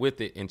sprang up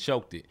with it and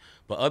choked it.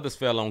 But others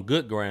fell on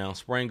good ground,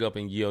 sprang up,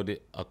 and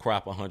yielded a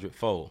crop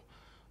 100-fold.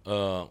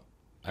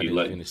 I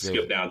didn't finish.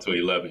 Skip down to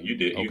 11. You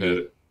did. You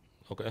good.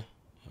 Okay.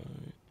 All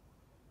right.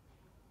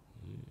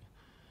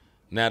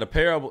 Now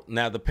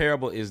the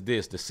parable is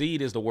this: the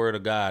seed is the word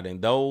of God, and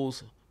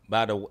those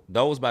by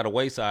the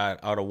wayside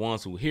are the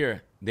ones who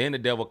hear. Then the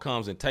devil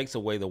comes and takes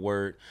away the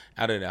word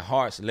out of their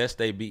hearts, lest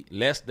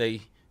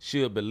they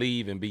should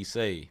believe and be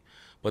saved.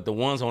 But the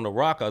ones on the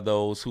rock are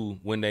those who,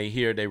 when they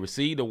hear, they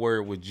receive the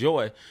word with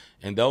joy,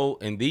 and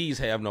these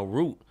have no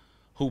root,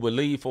 who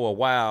believe for a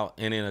while,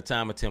 and in a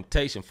time of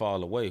temptation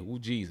fall away. Ooh,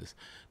 Jesus.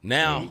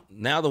 Now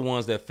the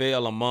ones that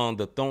fell among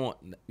the thorns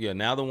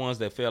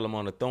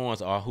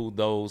are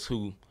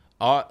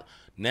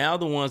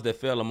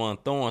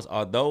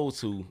those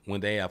who,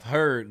 when they have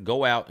heard,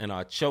 go out and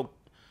are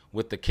choked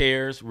with the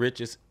cares,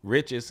 riches,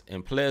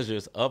 and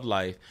pleasures of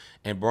life,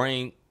 and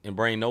bring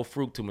no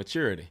fruit to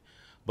maturity.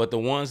 But the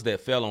ones that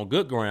fell on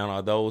good ground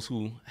are those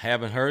who,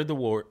 having heard the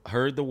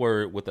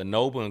word with a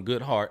noble and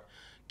good heart,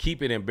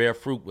 keep it and bear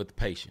fruit with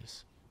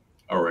patience.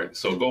 All right.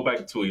 So go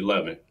back to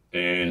 11,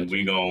 and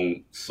we gonna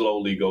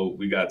slowly go.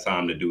 We got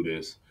time to do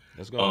this.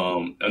 Let's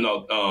go.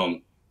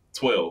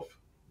 12.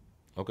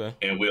 Okay.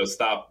 And we'll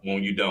stop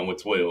when you're done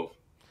with 12.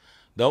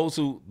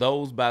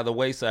 Those by the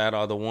wayside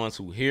are the ones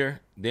who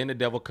hear. Then the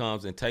devil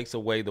comes and takes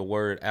away the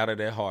word out of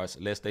their hearts,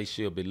 lest they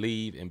should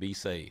believe and be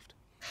saved.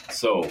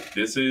 So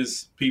this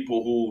is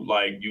people who,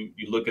 like, you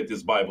look at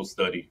this Bible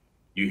study,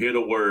 you hear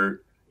the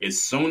word. As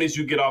soon as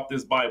you get off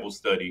this Bible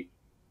study,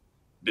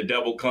 the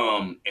devil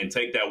come and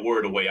take that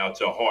word away out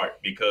your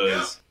heart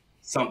because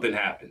something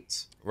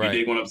happens. Right. You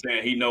dig what I'm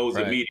saying? He knows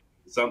immediately.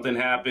 Something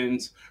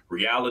happens,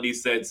 reality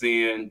sets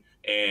in,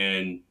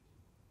 and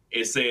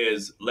it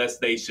says,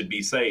 lest they should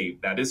be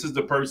saved. Now, this is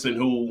the person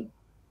who,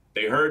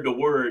 they heard the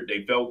word,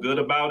 they felt good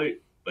about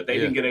it, but they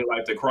didn't get their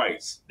life to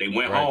Christ. They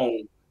went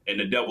home, and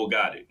the devil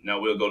got it. Now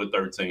we'll go to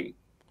 13.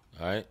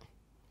 All right.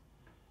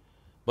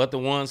 But the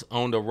ones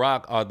on the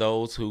rock are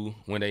those who,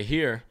 when they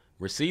hear,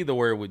 receive the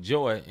word with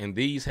joy, and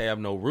these have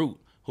no root,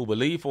 who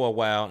believe for a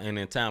while, and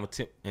in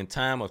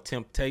time of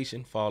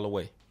temptation fall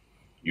away.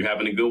 You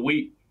having a good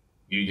week?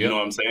 You know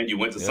what I'm saying? You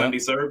went to Sunday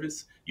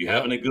service. You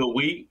having a good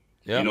week.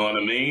 You know what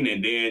I mean?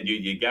 And then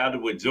you gather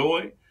with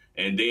joy.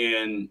 And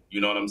then, you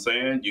know what I'm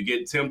saying? You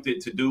get tempted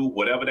to do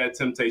whatever that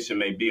temptation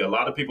may be. A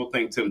lot of people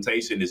think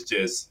temptation is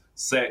just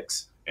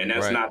sex, And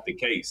that's Right. not the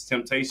case.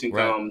 Temptation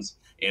Right. comes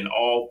in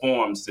all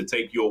forms to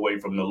take you away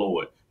from the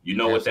Lord. You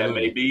know what that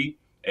may Absolutely. be,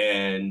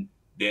 and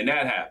then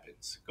that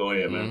happens. Go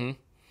ahead, man. Mm-hmm.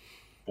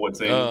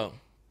 14.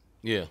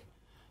 Yeah.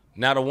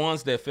 Now the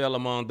ones that fell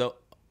among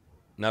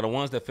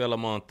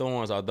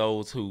thorns are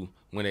those who,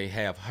 when they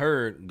have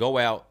heard, go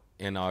out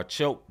and are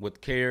choked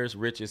with cares,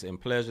 riches, and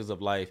pleasures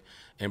of life,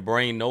 and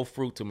bring no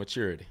fruit to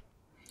maturity.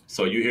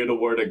 So you hear the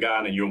word of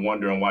God and you're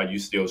wondering why you're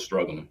still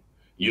struggling.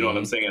 You know what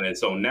I'm saying? And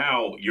so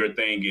now your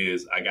thing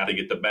is, I got to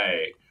get the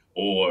bag.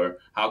 Or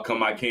how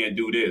come I can't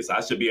do this? I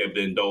should be able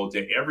to indulge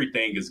in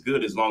everything is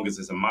good as long as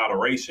it's in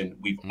moderation.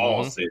 We've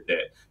all said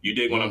that. You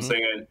dig what I'm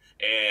saying?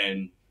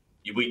 And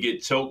we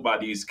get choked by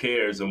these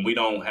cares and we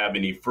don't have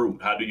any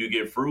fruit. How do you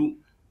get fruit?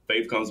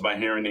 Faith comes by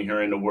hearing and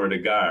hearing the word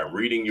of God,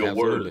 reading your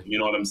Absolutely. word. You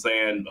know what I'm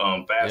saying?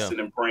 Fasting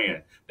and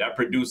praying. That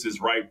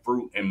produces ripe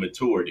fruit and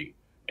maturity.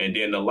 And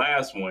then the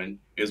last one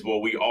is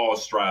what we all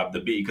strive to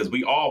be, because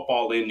we all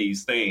fall in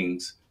these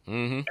things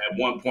at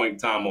one point in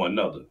time or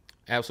another.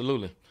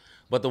 Absolutely.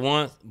 But the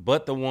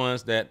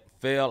ones that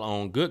fell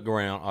on good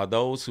ground are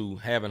those who,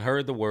 having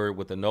heard the word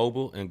with a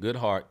noble and good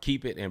heart,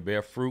 keep it and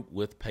bear fruit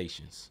with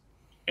patience.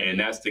 And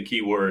that's the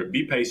key word.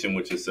 Be patient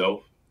with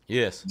yourself.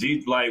 Yes.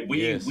 We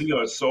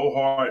are so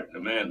hard,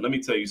 man. Let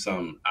me tell you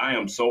something. I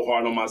am so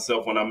hard on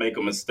myself when I make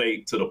a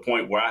mistake to the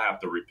point where I have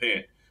to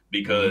repent,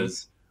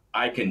 because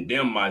I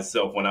condemn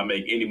myself when I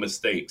make any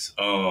mistakes.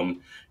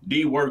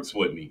 D works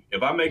with me.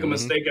 If I make a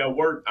mistake at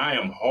work, I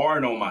am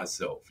hard on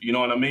myself. You know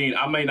what I mean?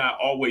 I may not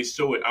always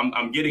show it.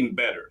 I'm getting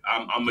better.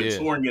 I'm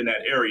maturing in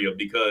that area,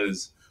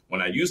 because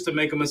when I used to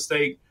make a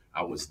mistake,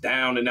 I was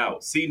down and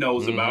out. C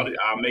knows about it.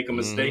 I'll make a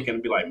mistake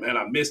and be like, man,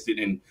 I missed it,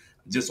 and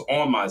just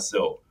on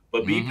myself.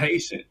 But be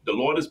patient. The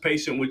Lord is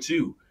patient with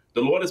you.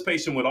 The Lord is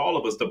patient with all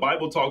of us. The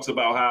Bible talks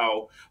about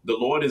how the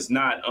Lord is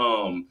not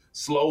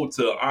slow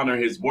to honor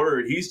his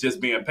word. He's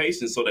just being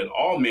patient so that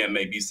all men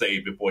may be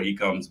saved before he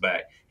comes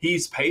back.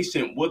 He's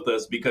patient with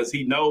us because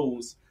he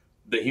knows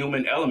the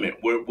human element.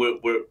 We're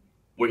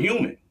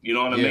human, you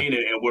know what I mean?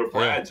 And we're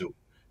fragile.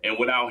 And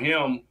without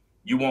him,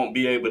 you won't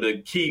be able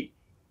to keep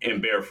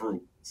and bear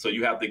fruit. So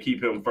you have to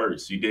keep him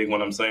first. You dig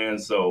what I'm saying?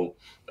 So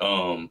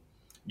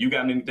you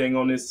got anything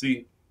on this,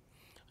 C?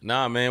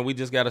 Nah, man, we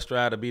just got to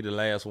strive to be the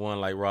last one,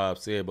 like Rob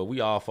said, but we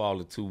all fall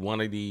into one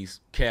of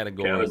these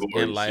categories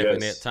in life in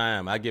that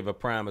time. I give a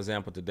prime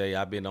example today.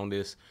 I've been on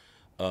this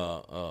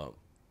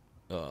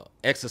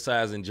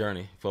exercising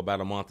journey for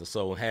about a month or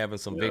so, having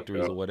some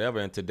victories or whatever.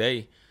 And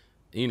today,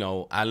 you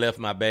know, I left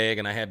my bag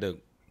and I had to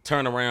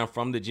turn around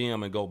from the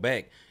gym and go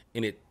back,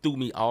 and it threw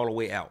me all the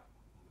way out.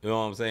 You know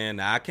what I'm saying?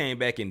 Now, I came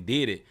back and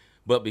did it,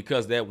 but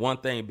because that one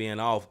thing being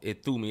off,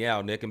 it threw me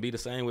out. And that can be the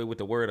same way with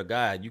the word of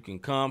God. You can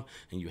come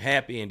and you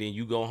happy, and then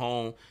you go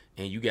home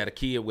and you got a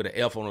kid with an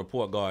F on the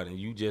report card, and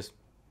you just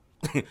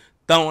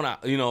thrown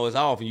out, you know, it's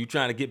off, and you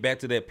trying to get back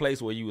to that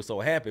place where you were so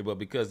happy, but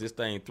because this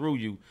thing threw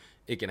you,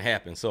 it can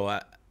happen. So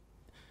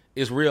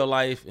it's real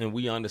life, and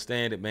we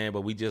understand it, man,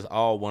 but we just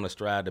all want to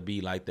strive to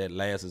be like that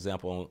last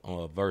example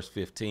on verse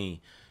 15,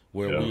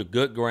 where we're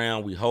good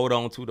ground, we hold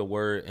on to the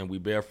word, and we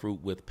bear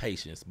fruit with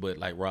patience. But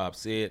like Rob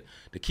said,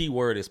 the key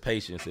word is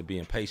patience, and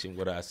being patient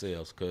with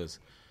ourselves, because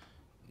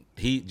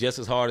he, just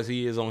as hard as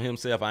he is on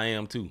himself, I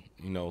am too.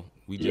 You know,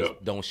 we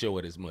just don't show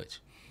it as much.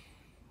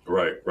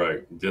 Right.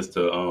 Just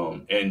to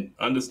and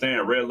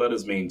understand, red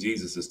letters mean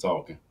Jesus is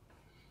talking.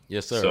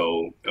 Yes, sir.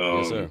 So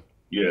yes, sir.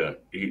 Yeah,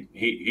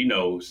 he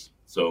knows.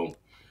 So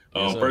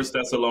 1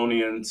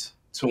 Thessalonians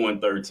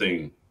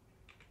 2:13.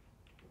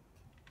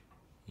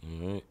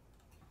 All right.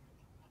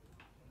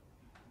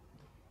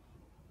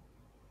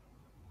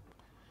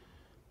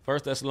 1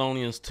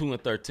 Thessalonians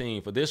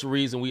 2:13. For this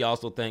reason, we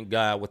also thank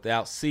God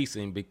without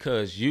ceasing,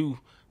 because you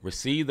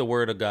received the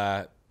word of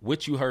God,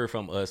 which you heard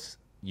from us.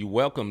 You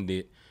welcomed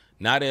it,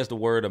 not as the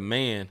word of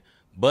man,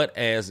 but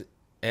as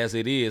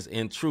it is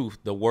in truth,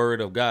 the word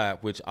of God,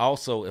 which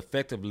also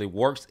effectively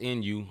works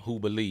in you who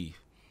believe.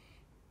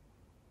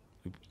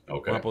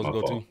 Okay. Am I supposed to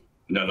go to?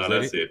 No,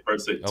 that's it.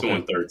 First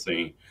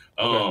 2:13.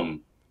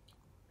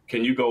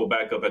 Can you go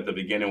back up at the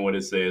beginning what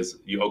it says?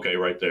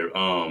 Right there.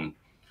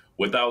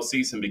 Without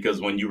ceasing, because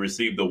when you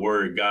receive the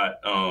word God,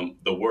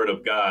 the word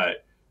of God,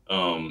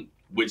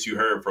 which you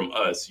heard from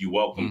us, you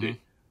welcomed it.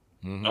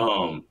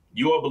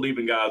 You all believe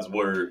in God's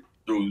word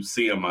through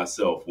seeing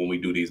myself when we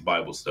do these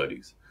Bible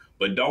studies,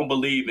 but don't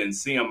believe in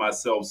seeing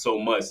myself so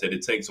much that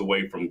it takes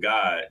away from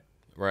God.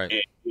 Right.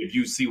 And if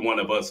you see one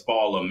of us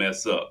fall or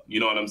mess up, you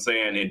know what I'm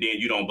saying? And then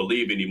you don't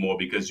believe anymore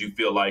because you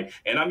feel like,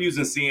 and I'm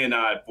using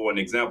CNI for an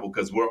example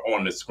because we're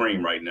on the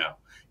screen right now.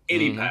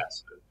 Any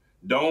pastor,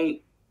 don't,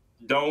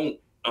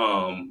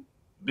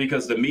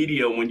 because the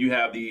media, when you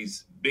have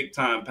these big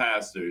time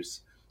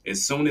pastors,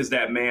 as soon as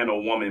that man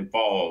or woman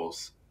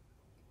falls,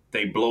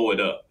 they blow it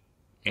up.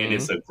 And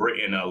it's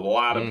and a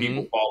lot of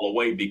people fall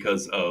away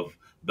because of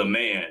the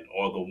man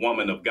or the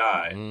woman of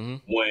God,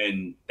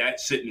 when that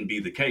shouldn't be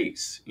the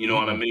case. You know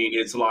what I mean?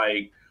 It's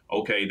like,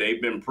 okay,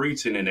 they've been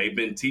preaching and they've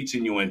been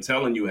teaching you and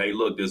telling you, hey,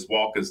 look, this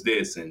walk is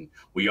this, and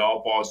we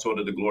all fall short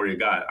of the glory of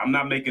God. I'm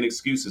not making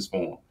excuses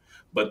for them,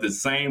 But the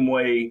same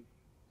way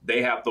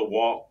they have to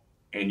walk,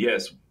 and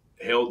yes,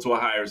 held to a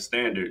higher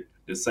standard,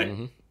 the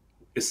same,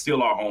 it's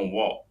still our own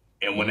walk.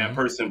 And when that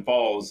person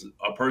falls,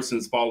 a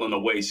person's falling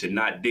away should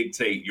not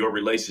dictate your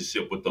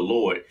relationship with the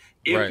Lord.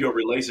 If your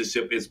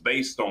relationship is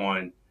based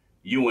on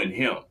you and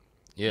him.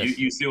 Yes.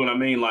 You see what I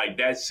mean? Like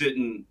that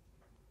shouldn't,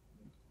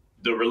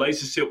 the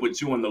relationship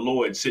with you and the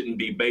Lord shouldn't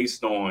be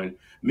based on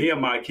me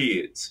and my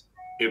kids.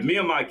 If me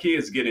and my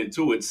kids get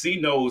into it, C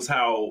knows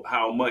how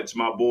much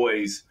my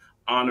boys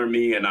honor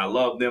me and I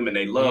love them and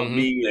they love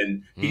me,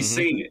 and he's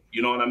seen it.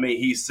 You know what I mean?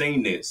 He's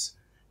seen this.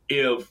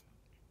 If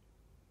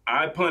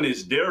I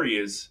punish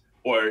Darius,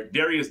 or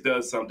Darius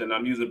does something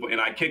I'm using,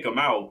 and I kick him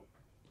out,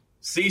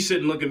 C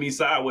shouldn't look at me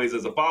sideways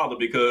as a father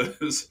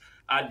because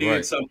I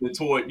did something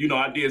toward,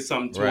 I did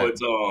something towards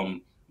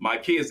my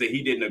kids that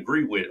he didn't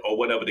agree with, or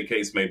whatever the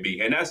case may be.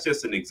 And that's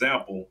just an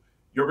example.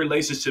 Your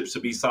relationship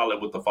should be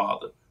solid with the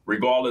Father,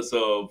 regardless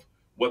of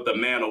what the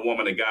man or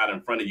woman of God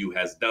in front of you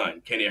has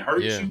done. Can it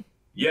hurt you?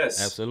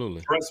 Yes.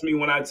 Absolutely. Trust me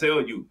when I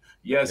tell you,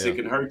 yes, it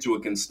can hurt you,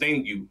 it can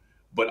sting you.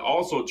 But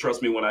also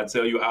trust me when I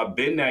tell you, I've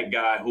been that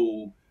guy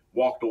who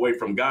walked away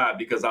from God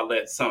because I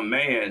let some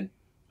man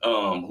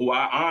who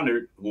I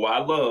honored, who I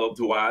loved,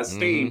 who I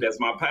esteemed as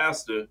my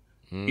pastor,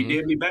 he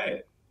did me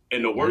bad.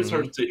 And the worst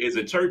hurt is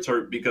a church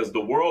hurt, because the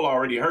world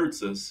already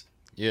hurts us.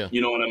 Yeah. You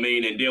know what I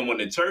mean? And then when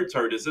the church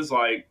hurt us, it's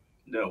like,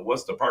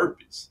 what's the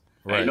purpose?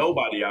 Ain't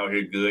nobody out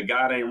here good.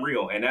 God ain't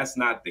real. And that's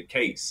not the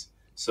case.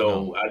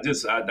 So I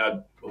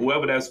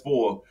whoever that's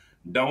for,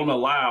 don't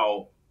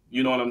allow,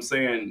 you know what I'm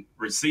saying?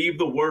 Receive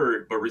the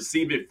word, but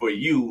receive it for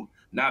you,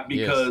 not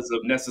because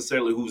of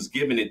necessarily who's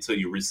giving it to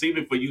you. Receive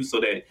it for you so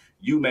that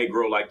you may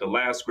grow, like the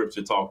last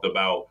scripture talked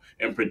about,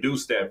 and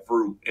produce that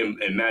fruit and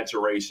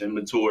maturation,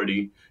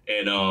 maturity,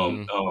 and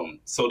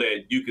so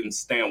that you can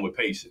stand with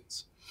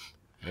patience.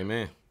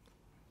 Amen.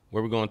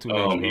 Where we going to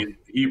next?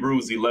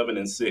 Hebrews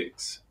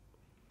 11:6.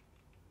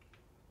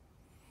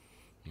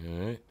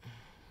 All right.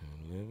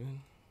 11:6.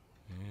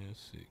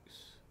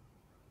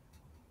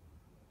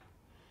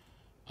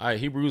 All right,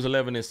 Hebrews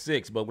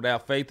 11:6. But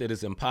without faith, it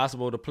is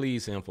impossible to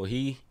please him. For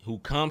he who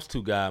comes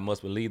to God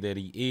must believe that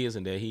he is,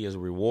 and that he is a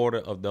rewarder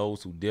of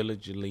those who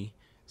diligently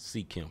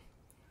seek him.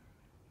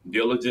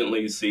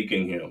 Diligently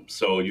seeking him.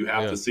 So you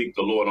have to seek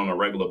the Lord on a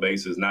regular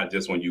basis, not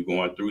just when you're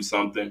going through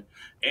something.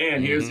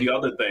 And here's the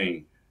other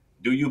thing.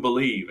 Do you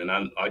believe? And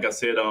like I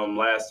said,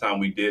 last time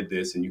we did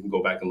this, and you can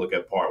go back and look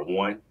at part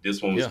 1.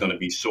 This one was going to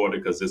be shorter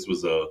because this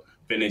was a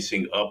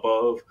finishing up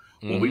of.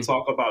 When we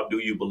talk about do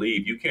you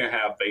believe, you can't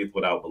have faith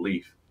without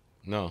belief.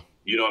 No.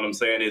 You know what I'm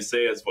saying? It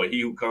says, for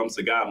he who comes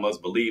to God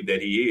must believe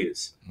that he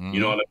is. You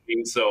know what I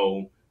mean?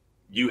 So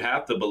you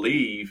have to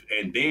believe,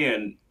 and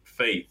then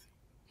faith.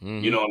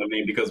 You know what I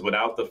mean? Because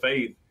without the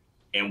faith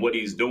and what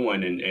he's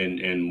doing,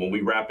 and when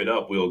we wrap it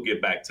up, we'll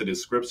get back to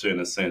this scripture in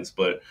a sense,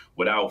 but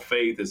without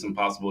faith, it's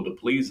impossible to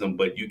please him.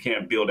 But you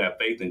can't build that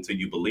faith until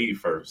you believe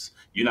first.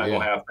 You're not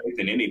going to have faith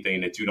in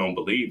anything that you don't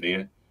believe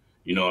in.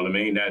 You know what I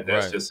mean?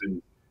 That's just,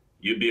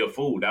 you'd be a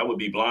fool. That would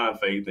be blind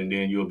faith, and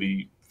then you'll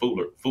be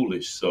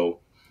foolish. So,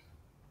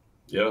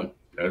 yeah,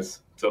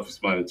 that's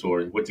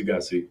self-explanatory. What you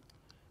got, see?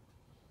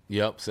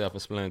 Yep,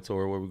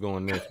 self-explanatory. Where we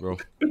going next, bro?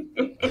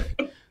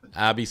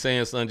 I'll be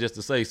saying something just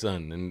to say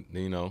something,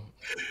 and,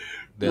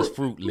 that's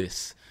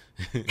fruitless.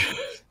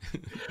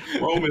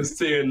 Romans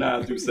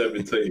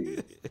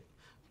 10:9-17.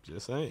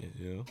 Just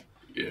saying,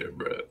 Yeah,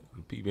 bro.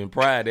 People in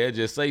pride, they'll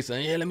just say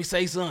something. Yeah, let me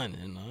say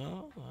something. And,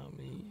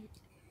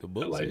 the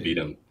book like beat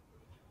them.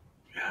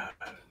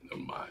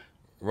 Never mind.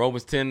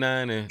 Romans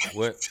 10:9 and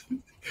what?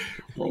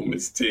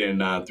 Romans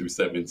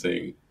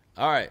 10:9-17.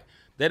 All right.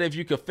 That if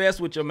you confess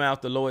with your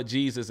mouth the Lord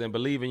Jesus and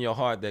believe in your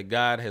heart that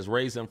God has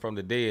raised him from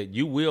the dead,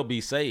 you will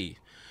be saved.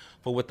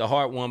 For with the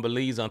heart one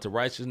believes unto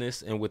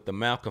righteousness, and with the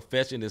mouth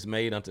confession is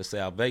made unto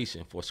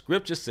salvation. For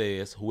scripture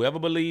says, whoever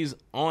believes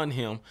on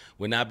him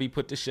will not be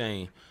put to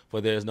shame, for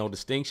there is no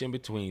distinction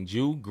between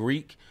Jew,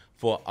 Greek,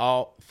 for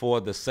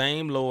the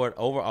same Lord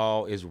over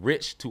all is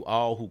rich to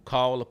all who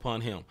call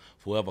upon him.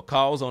 For whoever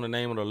calls on the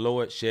name of the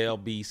Lord shall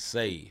be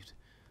saved.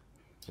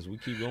 As we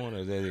keep going, or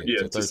is that it?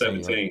 Yeah, to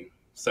 17. Right?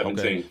 17.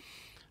 Okay.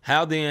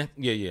 How then,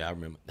 I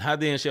remember. How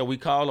then shall we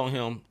call on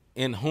him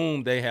in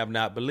whom they have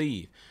not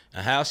believed?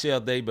 And how shall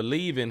they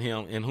believe in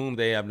him in whom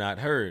they have not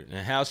heard?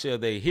 And how shall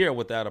they hear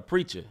without a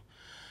preacher?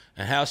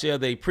 And how shall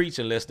they preach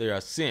unless they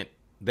are sent?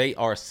 They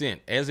are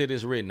sent, as it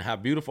is written, how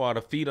beautiful are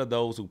the feet of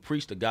those who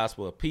preach the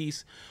gospel of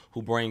peace,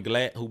 who bring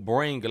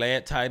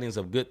glad tidings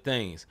of good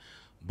things.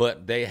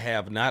 But they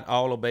have not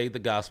all obeyed the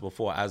gospel.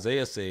 For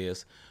Isaiah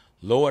says,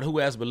 Lord, who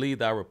has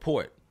believed our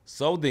report?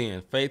 So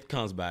then, faith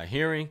comes by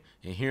hearing,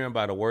 and hearing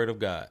by the word of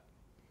God.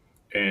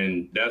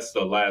 And that's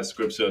the last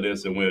scripture of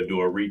this, and we'll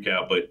do a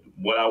recap. But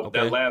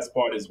that last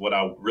part is what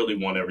I really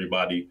want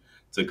everybody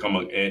to come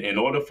on. In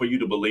order for you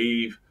to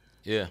believe,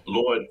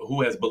 Lord,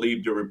 who has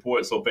believed your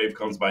report? So faith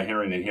comes by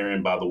hearing, and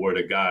hearing by the word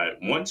of God.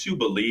 Once you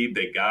believe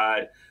that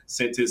God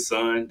sent his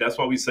son, that's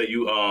why we say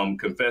you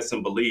confess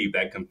and believe,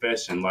 that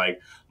confession. Like,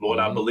 Lord,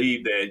 I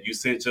believe that you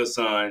sent your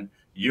son.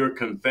 You're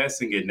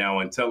confessing it now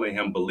and telling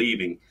him,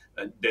 believing.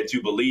 that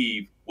you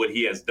believe what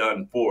he has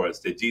done for us,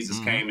 that Jesus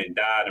came and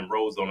died and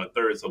rose on the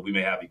third so we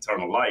may have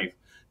eternal life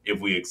if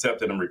we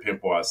accept it and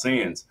repent for our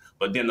sins.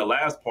 But then the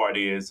last part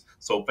is,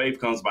 so faith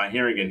comes by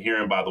hearing and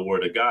hearing by the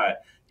word of God.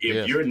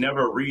 If you're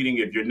never reading,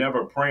 if you're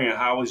never praying,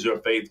 how is your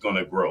faith going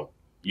to grow?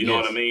 You know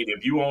what I mean?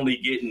 If you only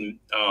getting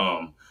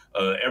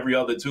every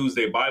other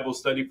Tuesday Bible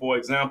study, for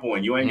example,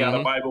 and you ain't got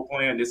a Bible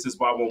plan, this is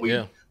why when we,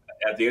 at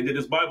the end of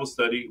this Bible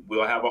study,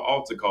 we'll have an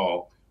altar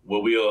call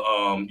where we'll,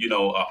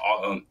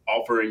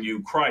 offering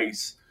you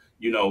Christ,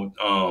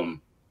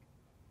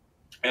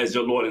 as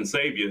your Lord and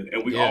Savior.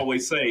 And we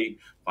always say,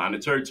 find a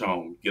church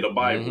home, get a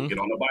Bible, get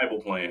on the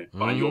Bible plan,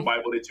 find you a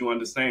Bible that you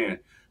understand,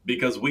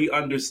 because we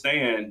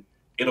understand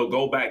it'll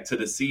go back to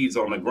the seeds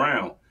on the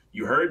ground.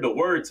 You heard the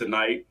word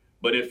tonight,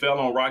 but it fell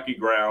on rocky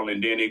ground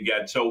and then it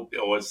got choked,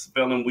 or it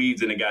fell in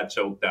weeds and it got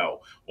choked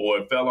out, or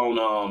it fell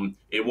on,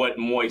 it wasn't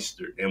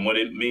moisture. And what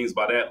it means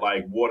by that,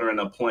 like watering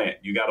a plant,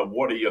 you got to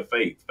water your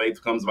faith.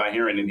 Faith comes by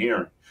hearing and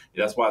hearing.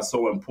 That's why it's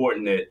so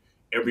important that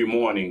every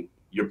morning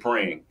you're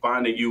praying,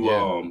 finding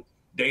you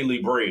daily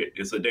bread.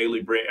 It's a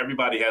daily bread.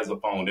 Everybody has a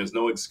phone. There's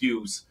no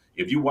excuse.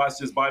 If you watch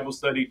this Bible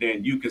study,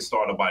 then you can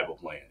start a Bible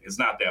plan. It's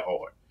not that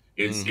hard.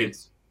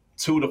 It's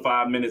 2 to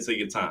 5 minutes of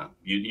your time.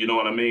 You know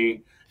what I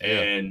mean? Yeah.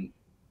 And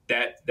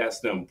that's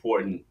the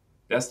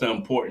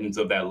importance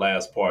of that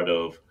last part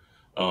of,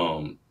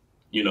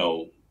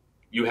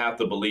 you have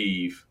to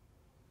believe,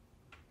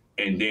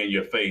 and then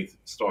your faith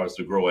starts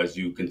to grow as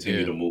you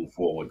continue to move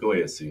forward. Go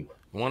ahead, C.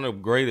 One of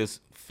the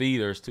greatest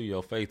feeders to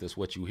your faith is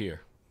what you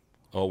hear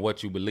or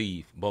what you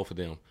believe, both of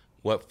them.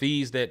 What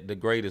feeds that the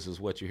greatest is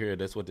what you hear.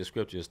 That's what the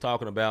scripture is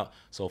talking about.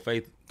 So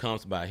faith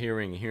comes by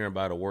hearing and hearing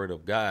by the word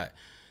of God.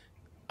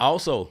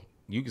 Also,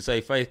 you can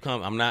say faith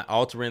come. I'm not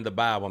altering the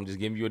Bible. I'm just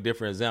giving you a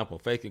different example.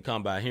 Faith can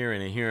come by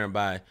hearing and hearing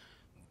by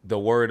the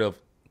word of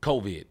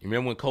COVID. You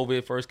remember when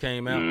COVID first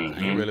came out? I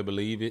didn't really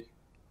believe it.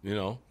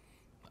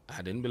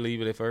 I didn't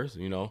believe it at first.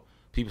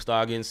 People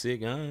started getting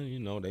sick.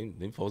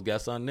 They folks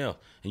got something else.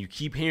 And you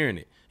keep hearing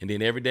it. And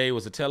then every day it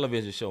was a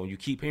television show. And you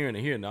keep hearing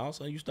it, and all of a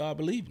sudden you start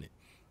believing it.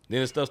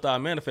 Then the stuff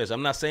started manifesting.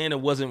 I'm not saying it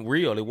wasn't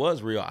real. It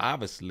was real,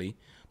 obviously.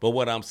 But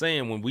what I'm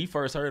saying, when we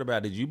first heard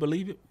about it, did you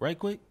believe it right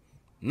quick?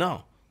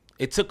 No.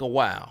 It took a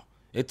while.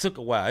 It took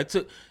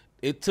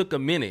a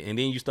minute, and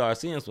then you start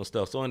seeing some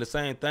stuff. So in the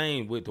same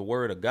thing with the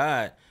word of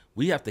God,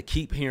 we have to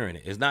keep hearing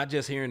it. It's not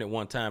just hearing it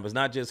one time. It's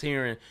not just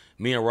hearing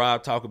me and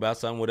Rob talk about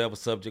something, whatever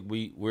subject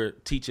we're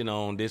teaching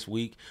on this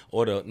week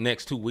or the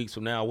next 2 weeks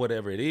from now,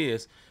 whatever it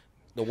is.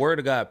 The word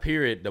of God,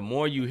 period. The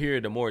more you hear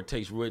it, the more it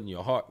takes root in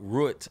your heart.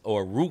 Root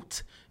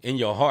in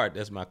your heart.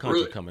 That's my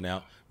country coming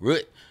out.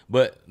 Root.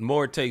 But the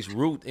more it takes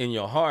root in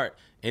your heart,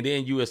 and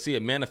then you will see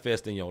it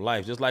manifest in your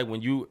life. Just like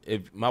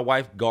if my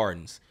wife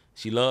gardens,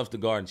 she loves to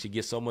garden. She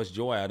gets so much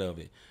joy out of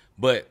it.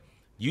 But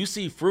you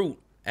see fruit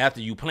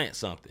after you plant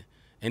something.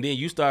 And then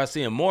you start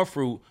seeing more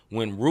fruit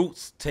when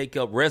roots take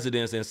up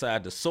residence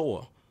inside the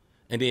soil.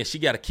 And then she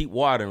got to keep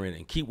watering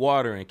and keep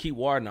watering and keep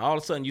watering. And all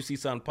of a sudden you see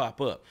something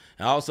pop up.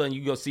 And all of a sudden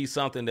you go see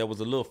something that was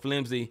a little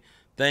flimsy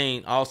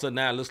thing. All of a sudden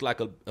now it looks like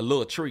a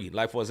little tree.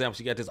 Like, for example,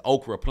 she got this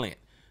okra plant,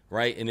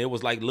 right? And it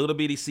was like little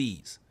bitty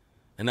seeds.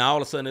 And now all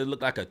of a sudden it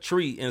looked like a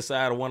tree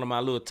inside of one of my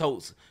little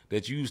totes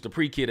that you used to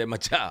pre-kit at my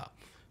job,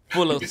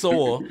 full of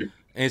soil.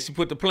 And she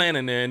put the plant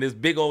in there, and this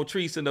big old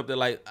tree sitting up there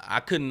like I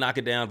couldn't knock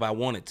it down if I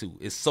wanted to.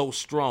 It's so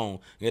strong.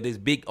 You got these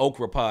big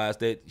okra pods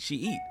that she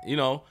eat.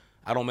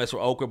 I don't mess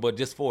with okra, but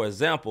just for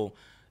example,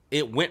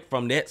 it went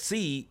from that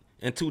seed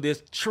into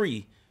this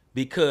tree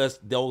because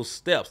those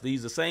steps,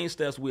 these are the same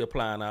steps we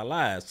apply in our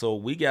lives. So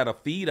we got to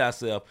feed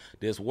ourselves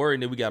this word,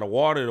 and then we got to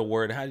water the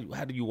word. How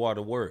do you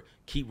water the word?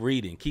 Keep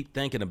reading, keep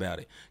thinking about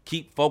it,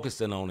 keep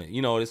focusing on it.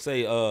 They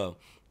say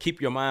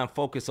keep your mind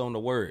focused on the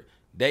word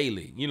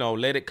daily.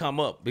 Let it come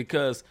up,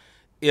 because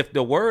if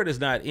the word is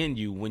not in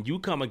you, when you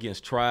come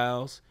against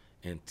trials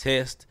and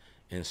tests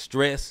and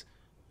stress,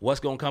 what's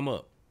going to come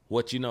up?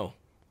 What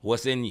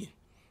what's in you.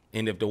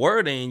 And if the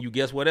word ain't in you,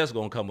 guess what else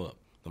going to come up?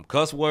 Them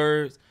cuss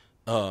words,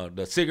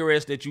 the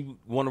cigarettes that you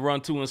want to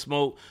run to and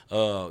smoke,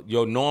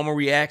 your normal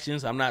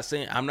reactions. I'm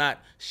not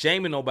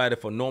shaming nobody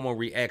for normal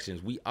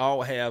reactions. We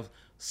all have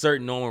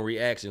certain normal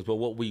reactions. But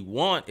what we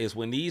want is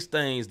when these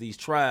things, these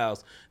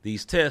trials,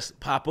 these tests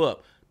pop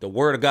up, the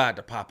word of God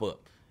to pop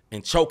up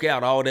and choke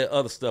out all that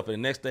other stuff. And the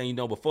next thing you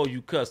know, before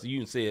you cuss, you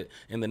can say it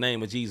in the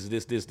name of Jesus,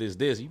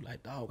 this. You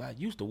like, dog, I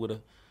used to would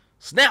have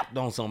snapped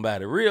on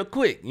somebody real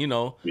quick,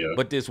 Yeah.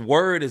 But this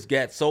word has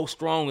got so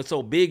strong and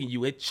so big in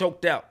you, it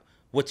choked out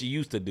what you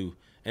used to do.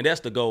 And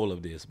that's the goal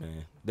of this,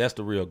 man. That's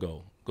the real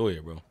goal. Go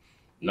ahead, bro.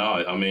 No,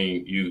 I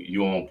mean,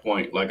 you on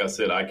point. Like I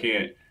said, I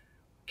can't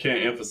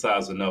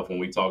emphasize enough when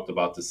we talked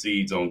about the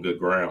seeds on good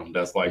ground.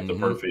 That's like the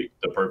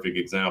perfect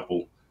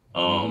example.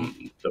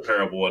 The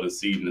parable of the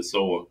seed and the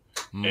sower.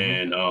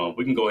 And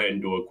we can go ahead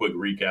and do a quick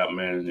recap,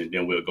 man, and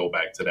then we'll go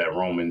back to that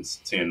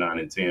Romans 10, 9,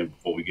 and 10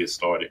 before we get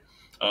started.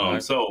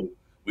 Right. So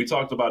we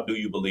talked about Do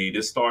You Believe?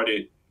 This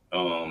started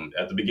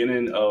at the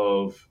beginning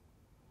of,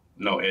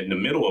 in the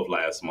middle of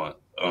last month.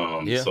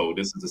 So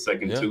this is the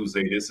second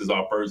Tuesday. This is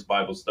our first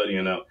Bible study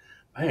in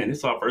man, this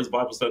is our first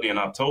Bible study in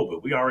October.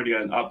 We already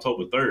on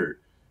October 3rd.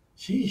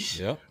 Sheesh.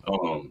 Yeah.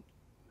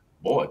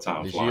 Boy,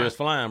 time This flying. year is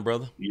flying,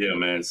 brother. Yeah,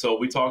 man. So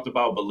we talked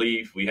about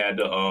belief. We had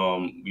the,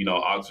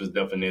 Oxford's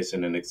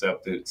definition and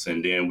acceptance.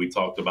 And then we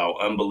talked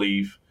about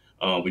unbelief.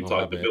 We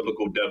talked the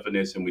biblical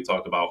definition. We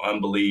talked about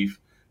unbelief.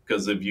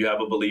 Because if you have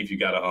a belief, you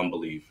got an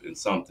unbelief in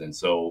something.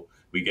 So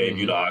we gave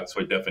you the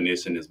Oxford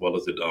definition as well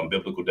as the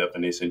biblical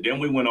definition. Then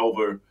we went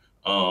over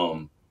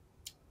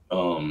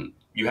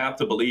you have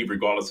to believe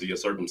regardless of your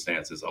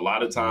circumstances. A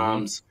lot of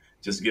times,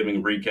 just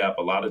giving recap,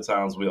 a lot of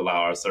times we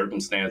allow our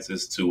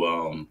circumstances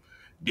to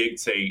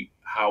dictate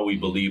how we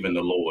believe in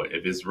the Lord,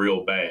 if it's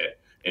real bad.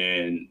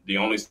 And the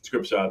only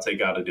scripture I'll take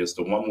out of this,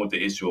 the one with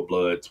the issue of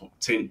blood,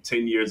 10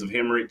 years of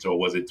hemorrhage, or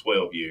was it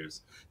 12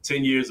 years?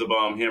 10 years of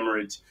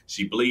hemorrhage,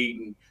 she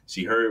bleeding.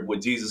 She heard what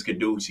Jesus could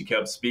do. She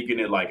kept speaking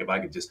it like, if I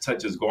could just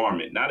touch his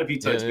garment. Not if he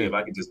touched me, if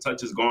I could just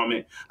touch his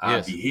garment,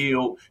 I'd be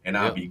healed and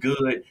I'd be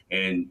good.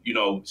 And,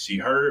 she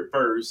heard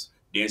first,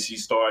 then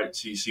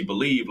she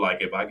believed,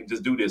 like, if I could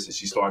just do this, and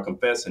she started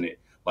confessing it.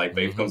 Like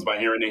faith comes by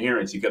hearing and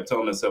hearing. She kept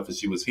telling herself that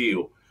she was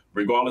healed,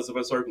 regardless of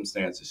her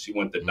circumstances. She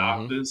went to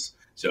doctors,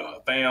 her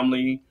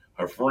family,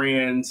 her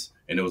friends,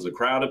 and there was a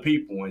crowd of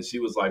people. And she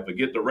was like,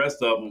 forget the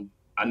rest of them.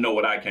 I know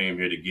what I came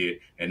here to get,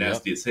 and that's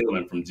this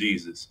healing from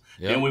Jesus.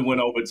 Then we went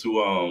over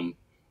to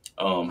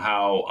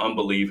how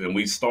unbelief, and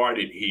we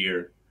started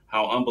here,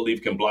 how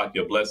unbelief can block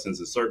your blessings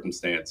and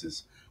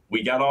circumstances.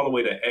 We got all the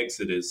way to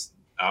Exodus.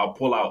 I'll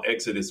pull out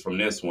Exodus from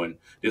this one.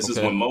 This is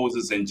when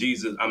Moses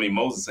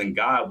and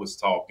God was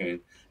talking,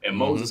 and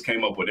Moses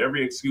came up with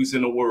every excuse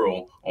in the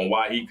world on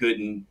why he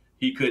couldn't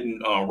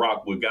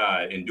rock with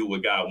God and do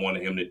what God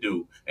wanted him to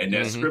do. And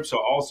that scripture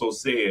also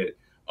said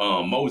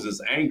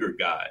Moses angered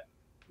God.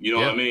 You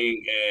know what I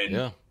mean?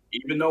 And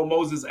even though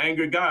Moses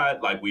angered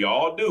God, like we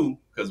all do,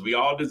 because we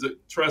all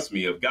trust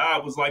me, if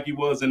God was like he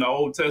was in the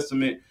Old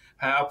Testament,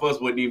 half of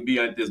us wouldn't even be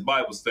at this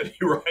Bible study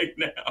right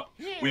now.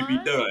 We'd be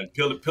done.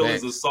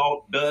 Pillars of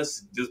salt,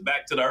 dust, just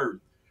back to the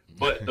earth.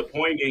 But the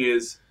point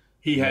is,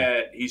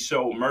 he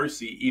showed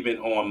mercy even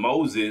on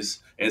Moses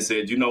and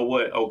said, you know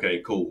what?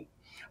 Okay, cool.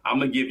 I'm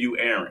going to give you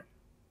Aaron.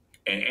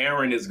 And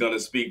Aaron is going to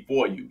speak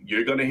for you.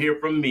 You're going to hear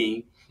from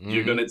me.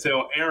 You're going to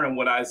tell Aaron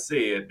what I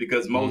said,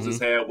 because Moses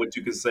had what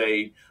you could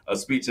say a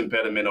speech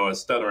impediment or a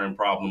stuttering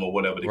problem or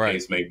whatever the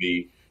case may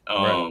be,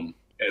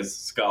 as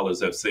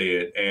scholars have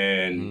said.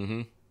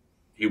 And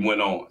he went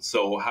on.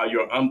 So how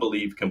your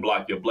unbelief can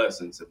block your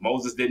blessings. If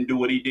Moses didn't do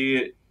what he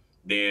did,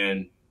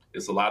 then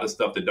it's a lot of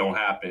stuff that don't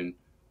happen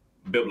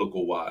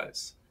biblical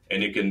wise,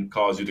 and it can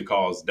cause you to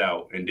cause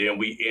doubt. And then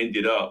we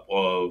ended up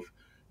of,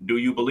 do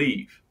you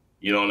believe?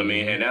 You know what I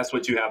mean? And that's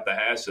what you have to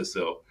ask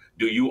yourself.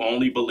 Do you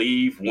only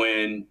believe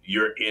when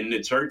you're in the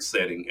church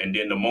setting? And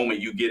then the moment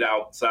you get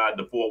outside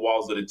the four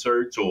walls of the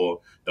church, or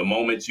the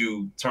moment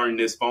you turn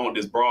this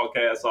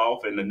broadcast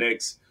off, in the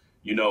next,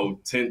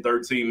 10,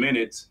 13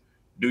 minutes,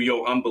 do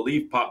your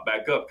unbelief pop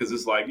back up? Because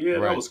it's like,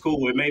 that was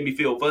cool. It made me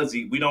feel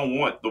fuzzy. We don't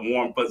want the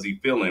warm, fuzzy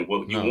feeling.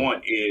 What you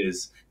want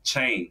is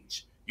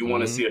change. You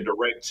want to see a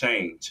direct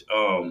change.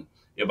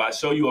 If I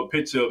show you a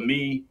picture of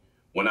me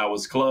when I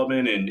was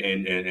clubbing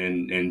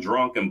and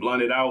drunk and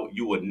blunted out,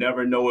 you would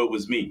never know it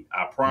was me.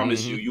 I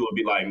promise you would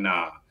be like,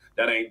 nah,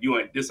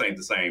 this ain't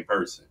the same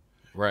person.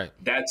 Right.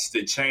 That's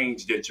the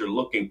change that you're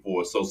looking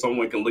for. So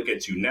someone can look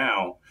at you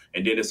now,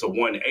 and then it's a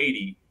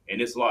 180,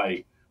 and it's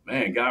like,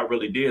 man, God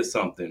really did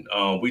something.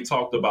 We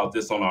talked about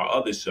this on our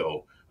other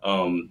show,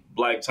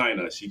 Black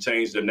China. She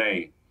changed her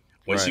name.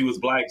 When she was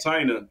Black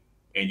China,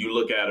 and you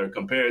look at her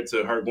compared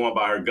to her going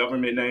by her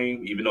government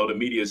name, even though the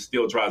media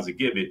still tries to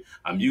give it,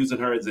 I'm using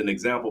her as an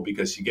example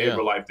because she gave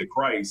her life to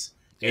Christ,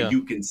 and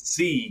you can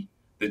see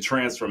the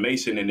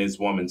transformation in this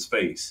woman's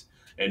face.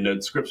 And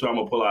the scripture I'm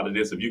going to pull out of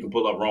this, if you can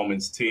pull up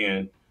Romans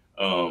 10,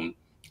 9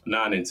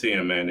 and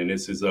 10, man, and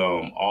this is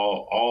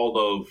all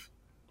of,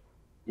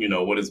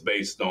 what it's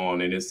based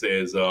on. And it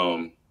says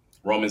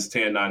Romans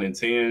 10, 9 and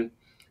 10,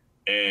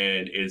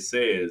 and it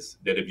says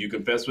that if you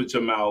confess with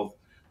your mouth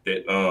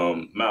the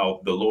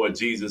Lord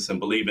Jesus and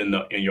believe in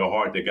your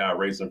heart that God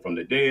raised him from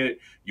the dead,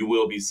 you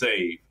will be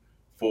saved.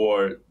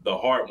 For the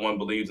heart one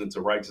believes into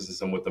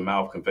righteousness, and with the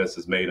mouth confess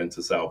is made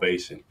unto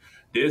salvation.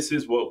 This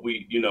is what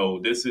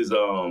this is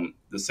the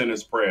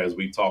sinner's prayer as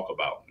we talk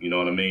about, you know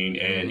what I mean?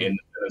 And in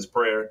the sinner's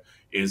prayer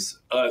is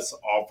us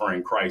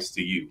offering Christ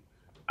to you.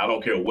 I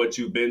don't care what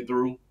you've been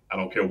through. I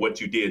don't care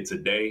what you did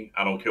today.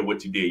 I don't care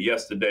what you did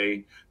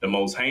yesterday. The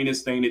most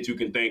heinous thing that you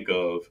can think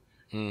of,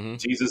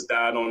 Jesus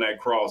died on that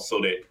cross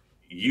so that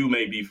you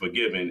may be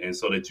forgiven and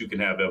so that you can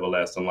have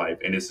everlasting life.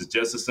 And this is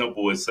just as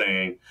simple as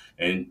saying,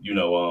 and you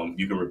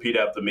can repeat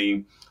after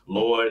me,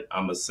 Lord,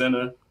 I'm a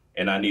sinner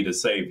and I need a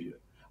savior.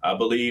 I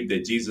believe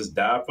that Jesus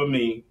died for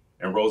me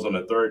and rose on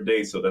the third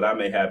day so that I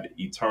may have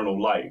eternal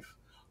life.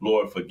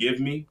 Lord, forgive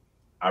me.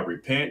 I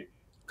repent.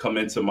 Come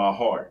into my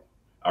heart.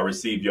 I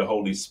receive your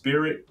Holy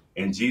Spirit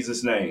in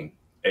Jesus' name.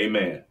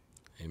 Amen.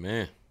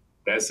 Amen.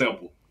 That's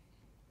simple.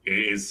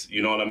 It's,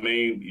 you know what I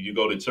mean? You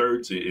go to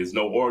church, it's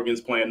no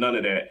organs playing, none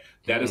of that.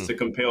 That is to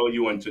compel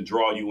you and to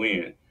draw you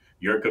in.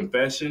 Your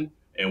confession,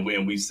 And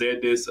when we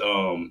said this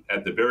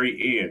at the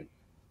very end,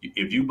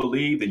 if you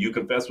believe and you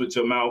confess with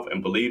your mouth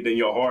and believed in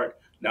your heart,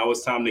 now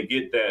it's time to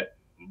get that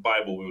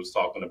Bible we was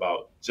talking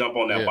about. Jump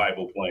on that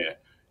Bible plan.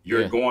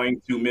 You're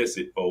going to miss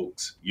it,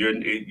 folks. You're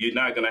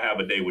not going to have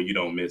a day where you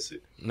don't miss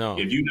it. No.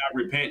 If you're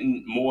not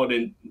repenting more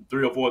than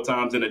 3 or 4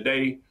 times in a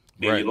day,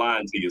 then you're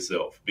lying to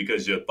yourself,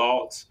 because your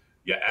thoughts,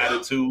 your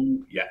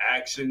attitude, your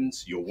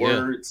actions, your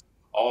words,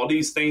 all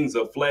these things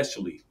are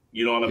fleshly.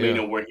 You know what I mean?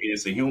 And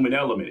it's a human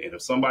element. And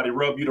if somebody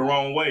rub you the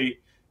wrong way,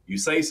 you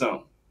say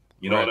something.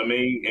 You know what I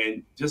mean?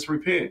 And just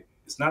repent.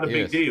 It's not a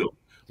big deal.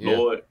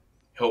 Lord,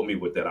 help me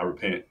with that. I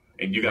repent.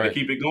 And you got to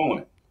keep it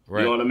going.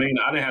 You know what I mean?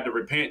 I didn't have to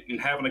repent in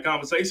having a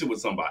conversation with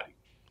somebody.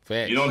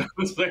 Facts. You know what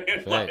I'm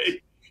saying?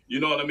 Like, you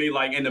know what I mean?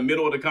 Like in the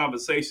middle of the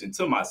conversation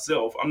to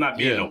myself, I'm not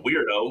being a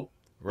weirdo.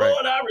 Right.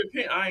 Lord, I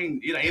repent. I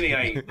ain't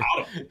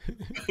audible.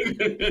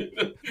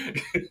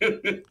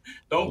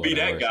 Don't be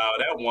that guy or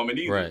that woman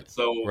either. Right.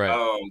 So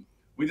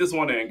we just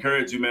want to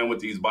encourage you, man, with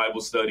these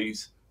Bible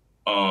studies.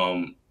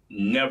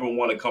 Never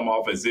want to come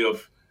off as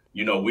if,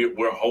 you know,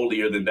 we're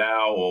holier than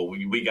thou, or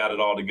we got it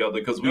all together,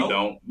 because we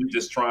don't. We're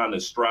just trying to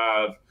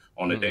strive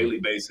on a daily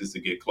basis to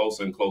get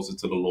closer and closer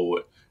to the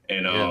Lord,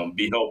 and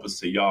be helpers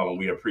to y'all. And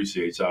we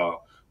appreciate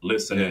y'all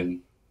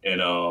listening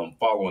and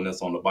following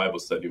us on the Bible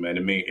study, man.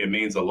 It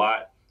means a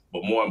lot,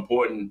 but more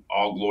important,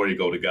 all glory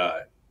go to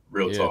God.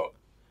 Real talk.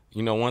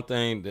 You know, one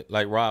thing that,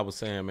 like Rob was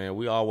saying, man,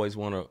 we always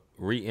want to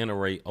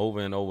reiterate over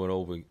and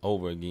over and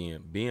over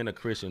again. Being a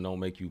Christian don't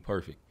make you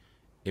perfect.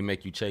 It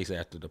make you chase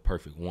after the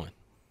perfect one.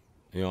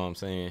 You know what I'm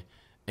saying?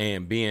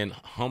 And being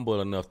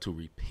humble enough to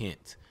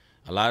repent.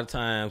 A lot of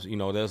times, you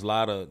know, there's a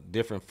lot of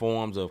different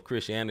forms of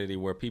Christianity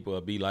where people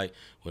will be like,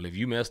 well, if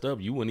you messed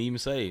up, you wouldn't even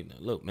say,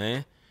 look,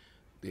 man,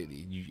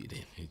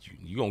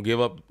 you going to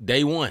give up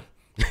day one.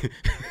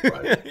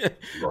 Right.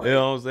 You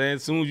know what I'm saying?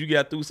 As soon as you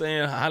got through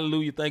saying,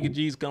 hallelujah, thank you,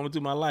 Jesus, coming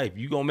to my life,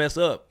 you going to mess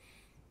up.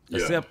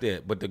 Accept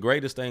that. But the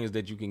greatest thing is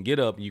that you can get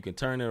up, you can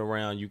turn it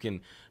around, you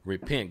can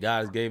repent.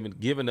 God has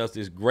given us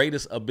this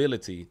greatest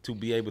ability to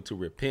be able to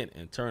repent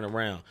and turn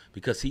around,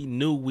 because he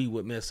knew we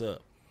would mess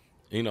up.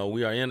 You know,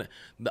 we are in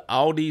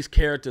all these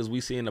characters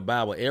we see in the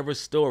Bible, every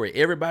story,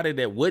 everybody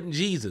that wasn't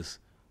Jesus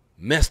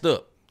messed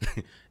up.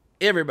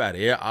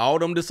 Everybody, all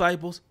them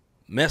disciples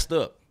messed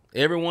up.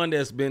 Everyone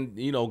that's been,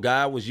 you know,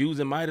 God was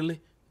using mightily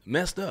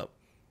messed up,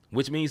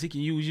 which means he can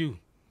use you.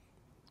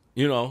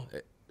 You know,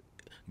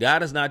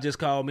 God has not just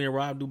called me and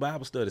Rob to do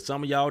Bible study.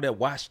 Some of y'all that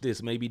watch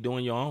this may be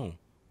doing your own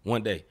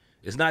one day.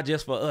 It's not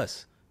just for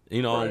us,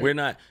 you know. And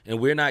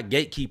we're not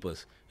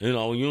gatekeepers. You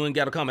know, you ain't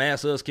got to come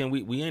ask us. Can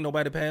we ain't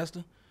nobody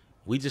pastor.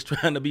 We just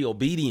trying to be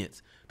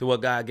obedient to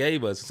what God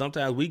gave us.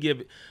 Sometimes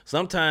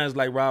sometimes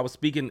like Rob was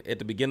speaking at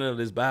the beginning of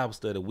this Bible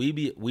study,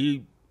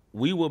 we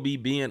will be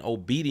being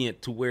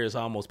obedient to where it's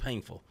almost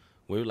painful.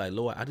 We're like,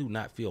 Lord, I do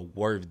not feel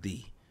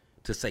worthy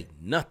to say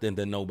nothing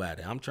to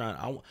nobody.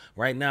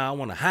 Right now I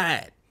want to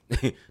hide.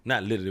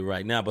 Not literally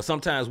right now, but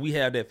sometimes we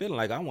have that feeling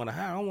like I want to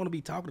hide. I don't want to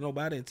be talking to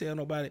nobody and tell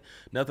nobody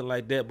nothing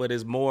like that. But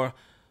it's more,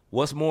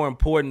 what's more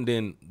important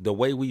than the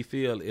way we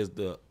feel is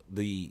the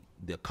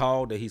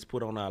call that he's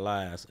put on our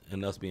lives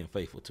and us being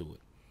faithful to it.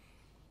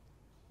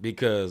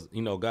 Because,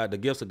 you know, God, the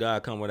gifts of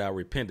God come without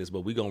repentance, but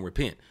we going to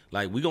repent.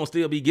 Like, we going to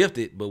still be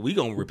gifted, but we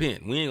going to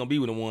repent. We ain't going to be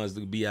with the ones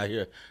that be out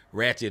here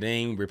ratchet,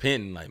 ain't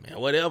repenting. Like, man,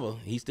 whatever.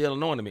 He's still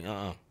anointing me.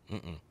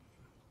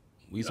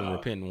 We some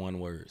repenting one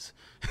words.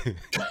 We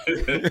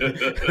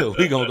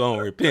gonna go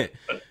and repent.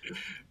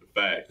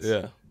 Facts.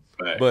 Yeah.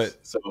 Facts. But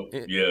so go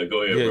ahead,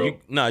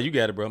 bro. You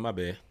got it, bro. My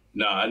bad.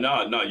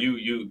 No.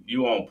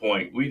 You on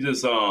point. We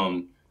just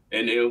and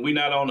we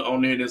not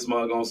on here this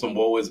mug on some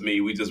woe is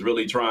me. We just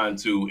really trying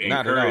to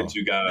encourage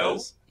you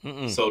guys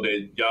so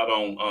that y'all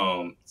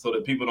don't so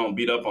that people don't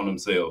beat up on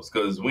themselves,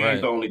 because we ain't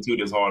the only two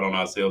that's hard on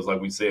ourselves,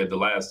 like we said the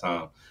last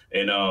time.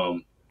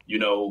 And you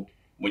know,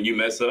 when you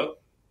mess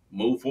up,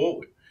 move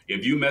forward.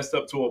 If you messed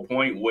up to a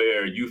point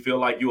where you feel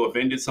like you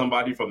offended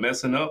somebody for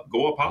messing up,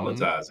 go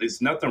apologize.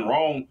 It's nothing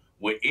wrong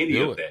with any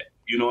of that.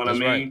 You know what I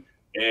mean? Right.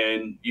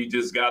 And you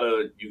just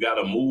gotta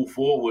move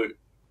forward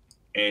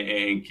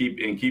and keep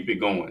it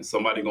going.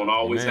 Somebody gonna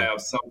always have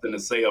something to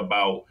say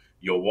about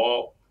your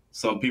walk.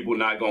 Some people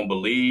not gonna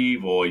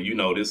believe, or you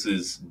know, this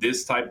is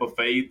this type of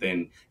faith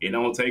and it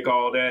don't take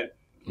all that.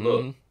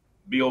 Look,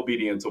 be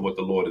obedient to what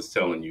the Lord is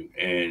telling you,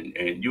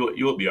 and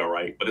you'll be all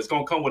right. But it's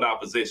gonna come with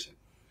opposition.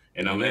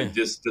 And I'm going to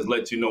just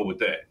let you know with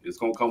that. It's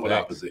going to come with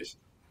opposition.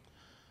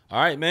 All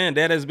right, man.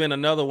 That has been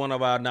another one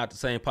of our Not the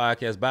Same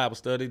Podcast Bible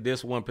study.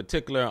 This one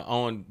particular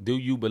on Do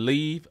You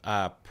Believe?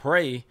 I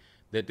pray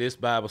that this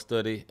Bible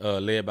study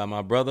led by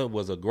my brother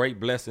was a great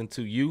blessing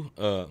to you,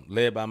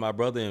 led by my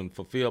brother and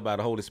fulfilled by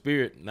the Holy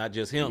Spirit, not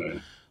just him.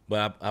 Amen.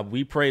 But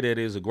we pray that it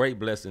is a great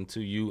blessing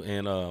to you.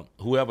 And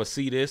whoever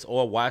see this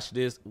or watch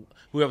this,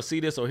 whoever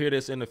see this or hear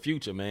this in the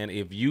future, man,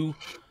 if you...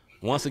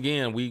 Once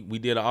again, we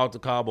did an altar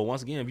call, but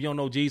once again, if you don't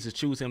know Jesus,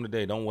 choose him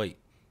today. Don't wait.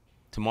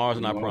 Tomorrow's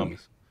not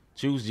promised.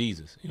 Choose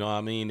Jesus. You know what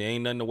I mean? There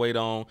ain't nothing to wait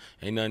on.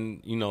 Ain't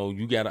nothing, you know, I'm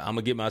going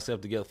to get myself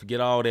together.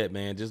 Forget all that,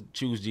 man. Just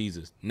choose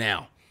Jesus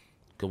now.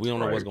 because we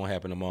don't know what's going to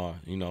happen tomorrow.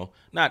 You know,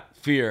 not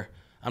fear.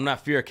 I'm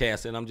not fear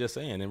casting. I'm just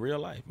saying in real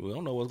life, we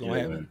don't know what's going to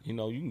happen. Man. You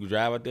know, you can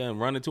drive out there and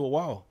run into a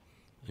wall.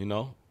 You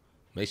know,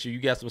 make sure you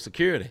got some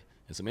security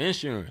and some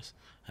insurance.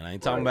 And I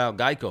ain't talking about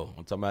Geico.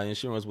 I'm talking about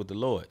insurance with the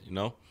Lord. You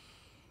know.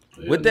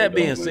 Yeah, with that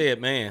being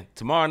said, man,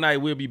 tomorrow night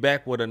we'll be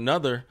back with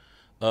another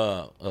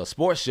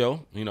sports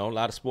show. You know, a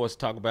lot of sports to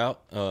talk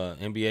about.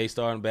 NBA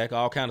starting back,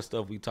 all kind of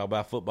stuff. We talk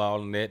about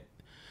football and that.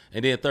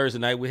 And then Thursday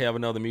night we have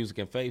another music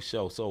and faith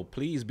show. So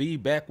please be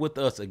back with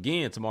us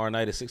again tomorrow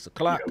night at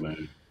 6:00.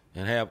 Yeah,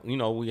 and have, you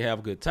know, we have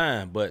a good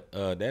time. But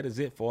that is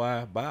it for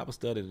our Bible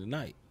study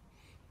tonight.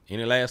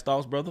 Any last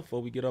thoughts, brother,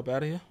 before we get up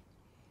out of here?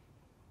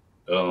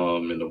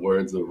 In the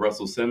words of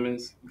Russell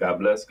Simmons, God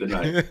bless, good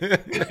night.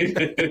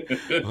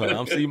 Well,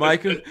 I'm C.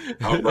 Micah.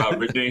 I'm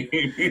Robert Dean.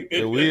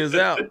 The Wiz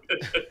out.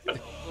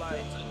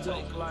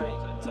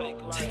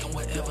 Take 'em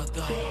wherever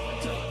though.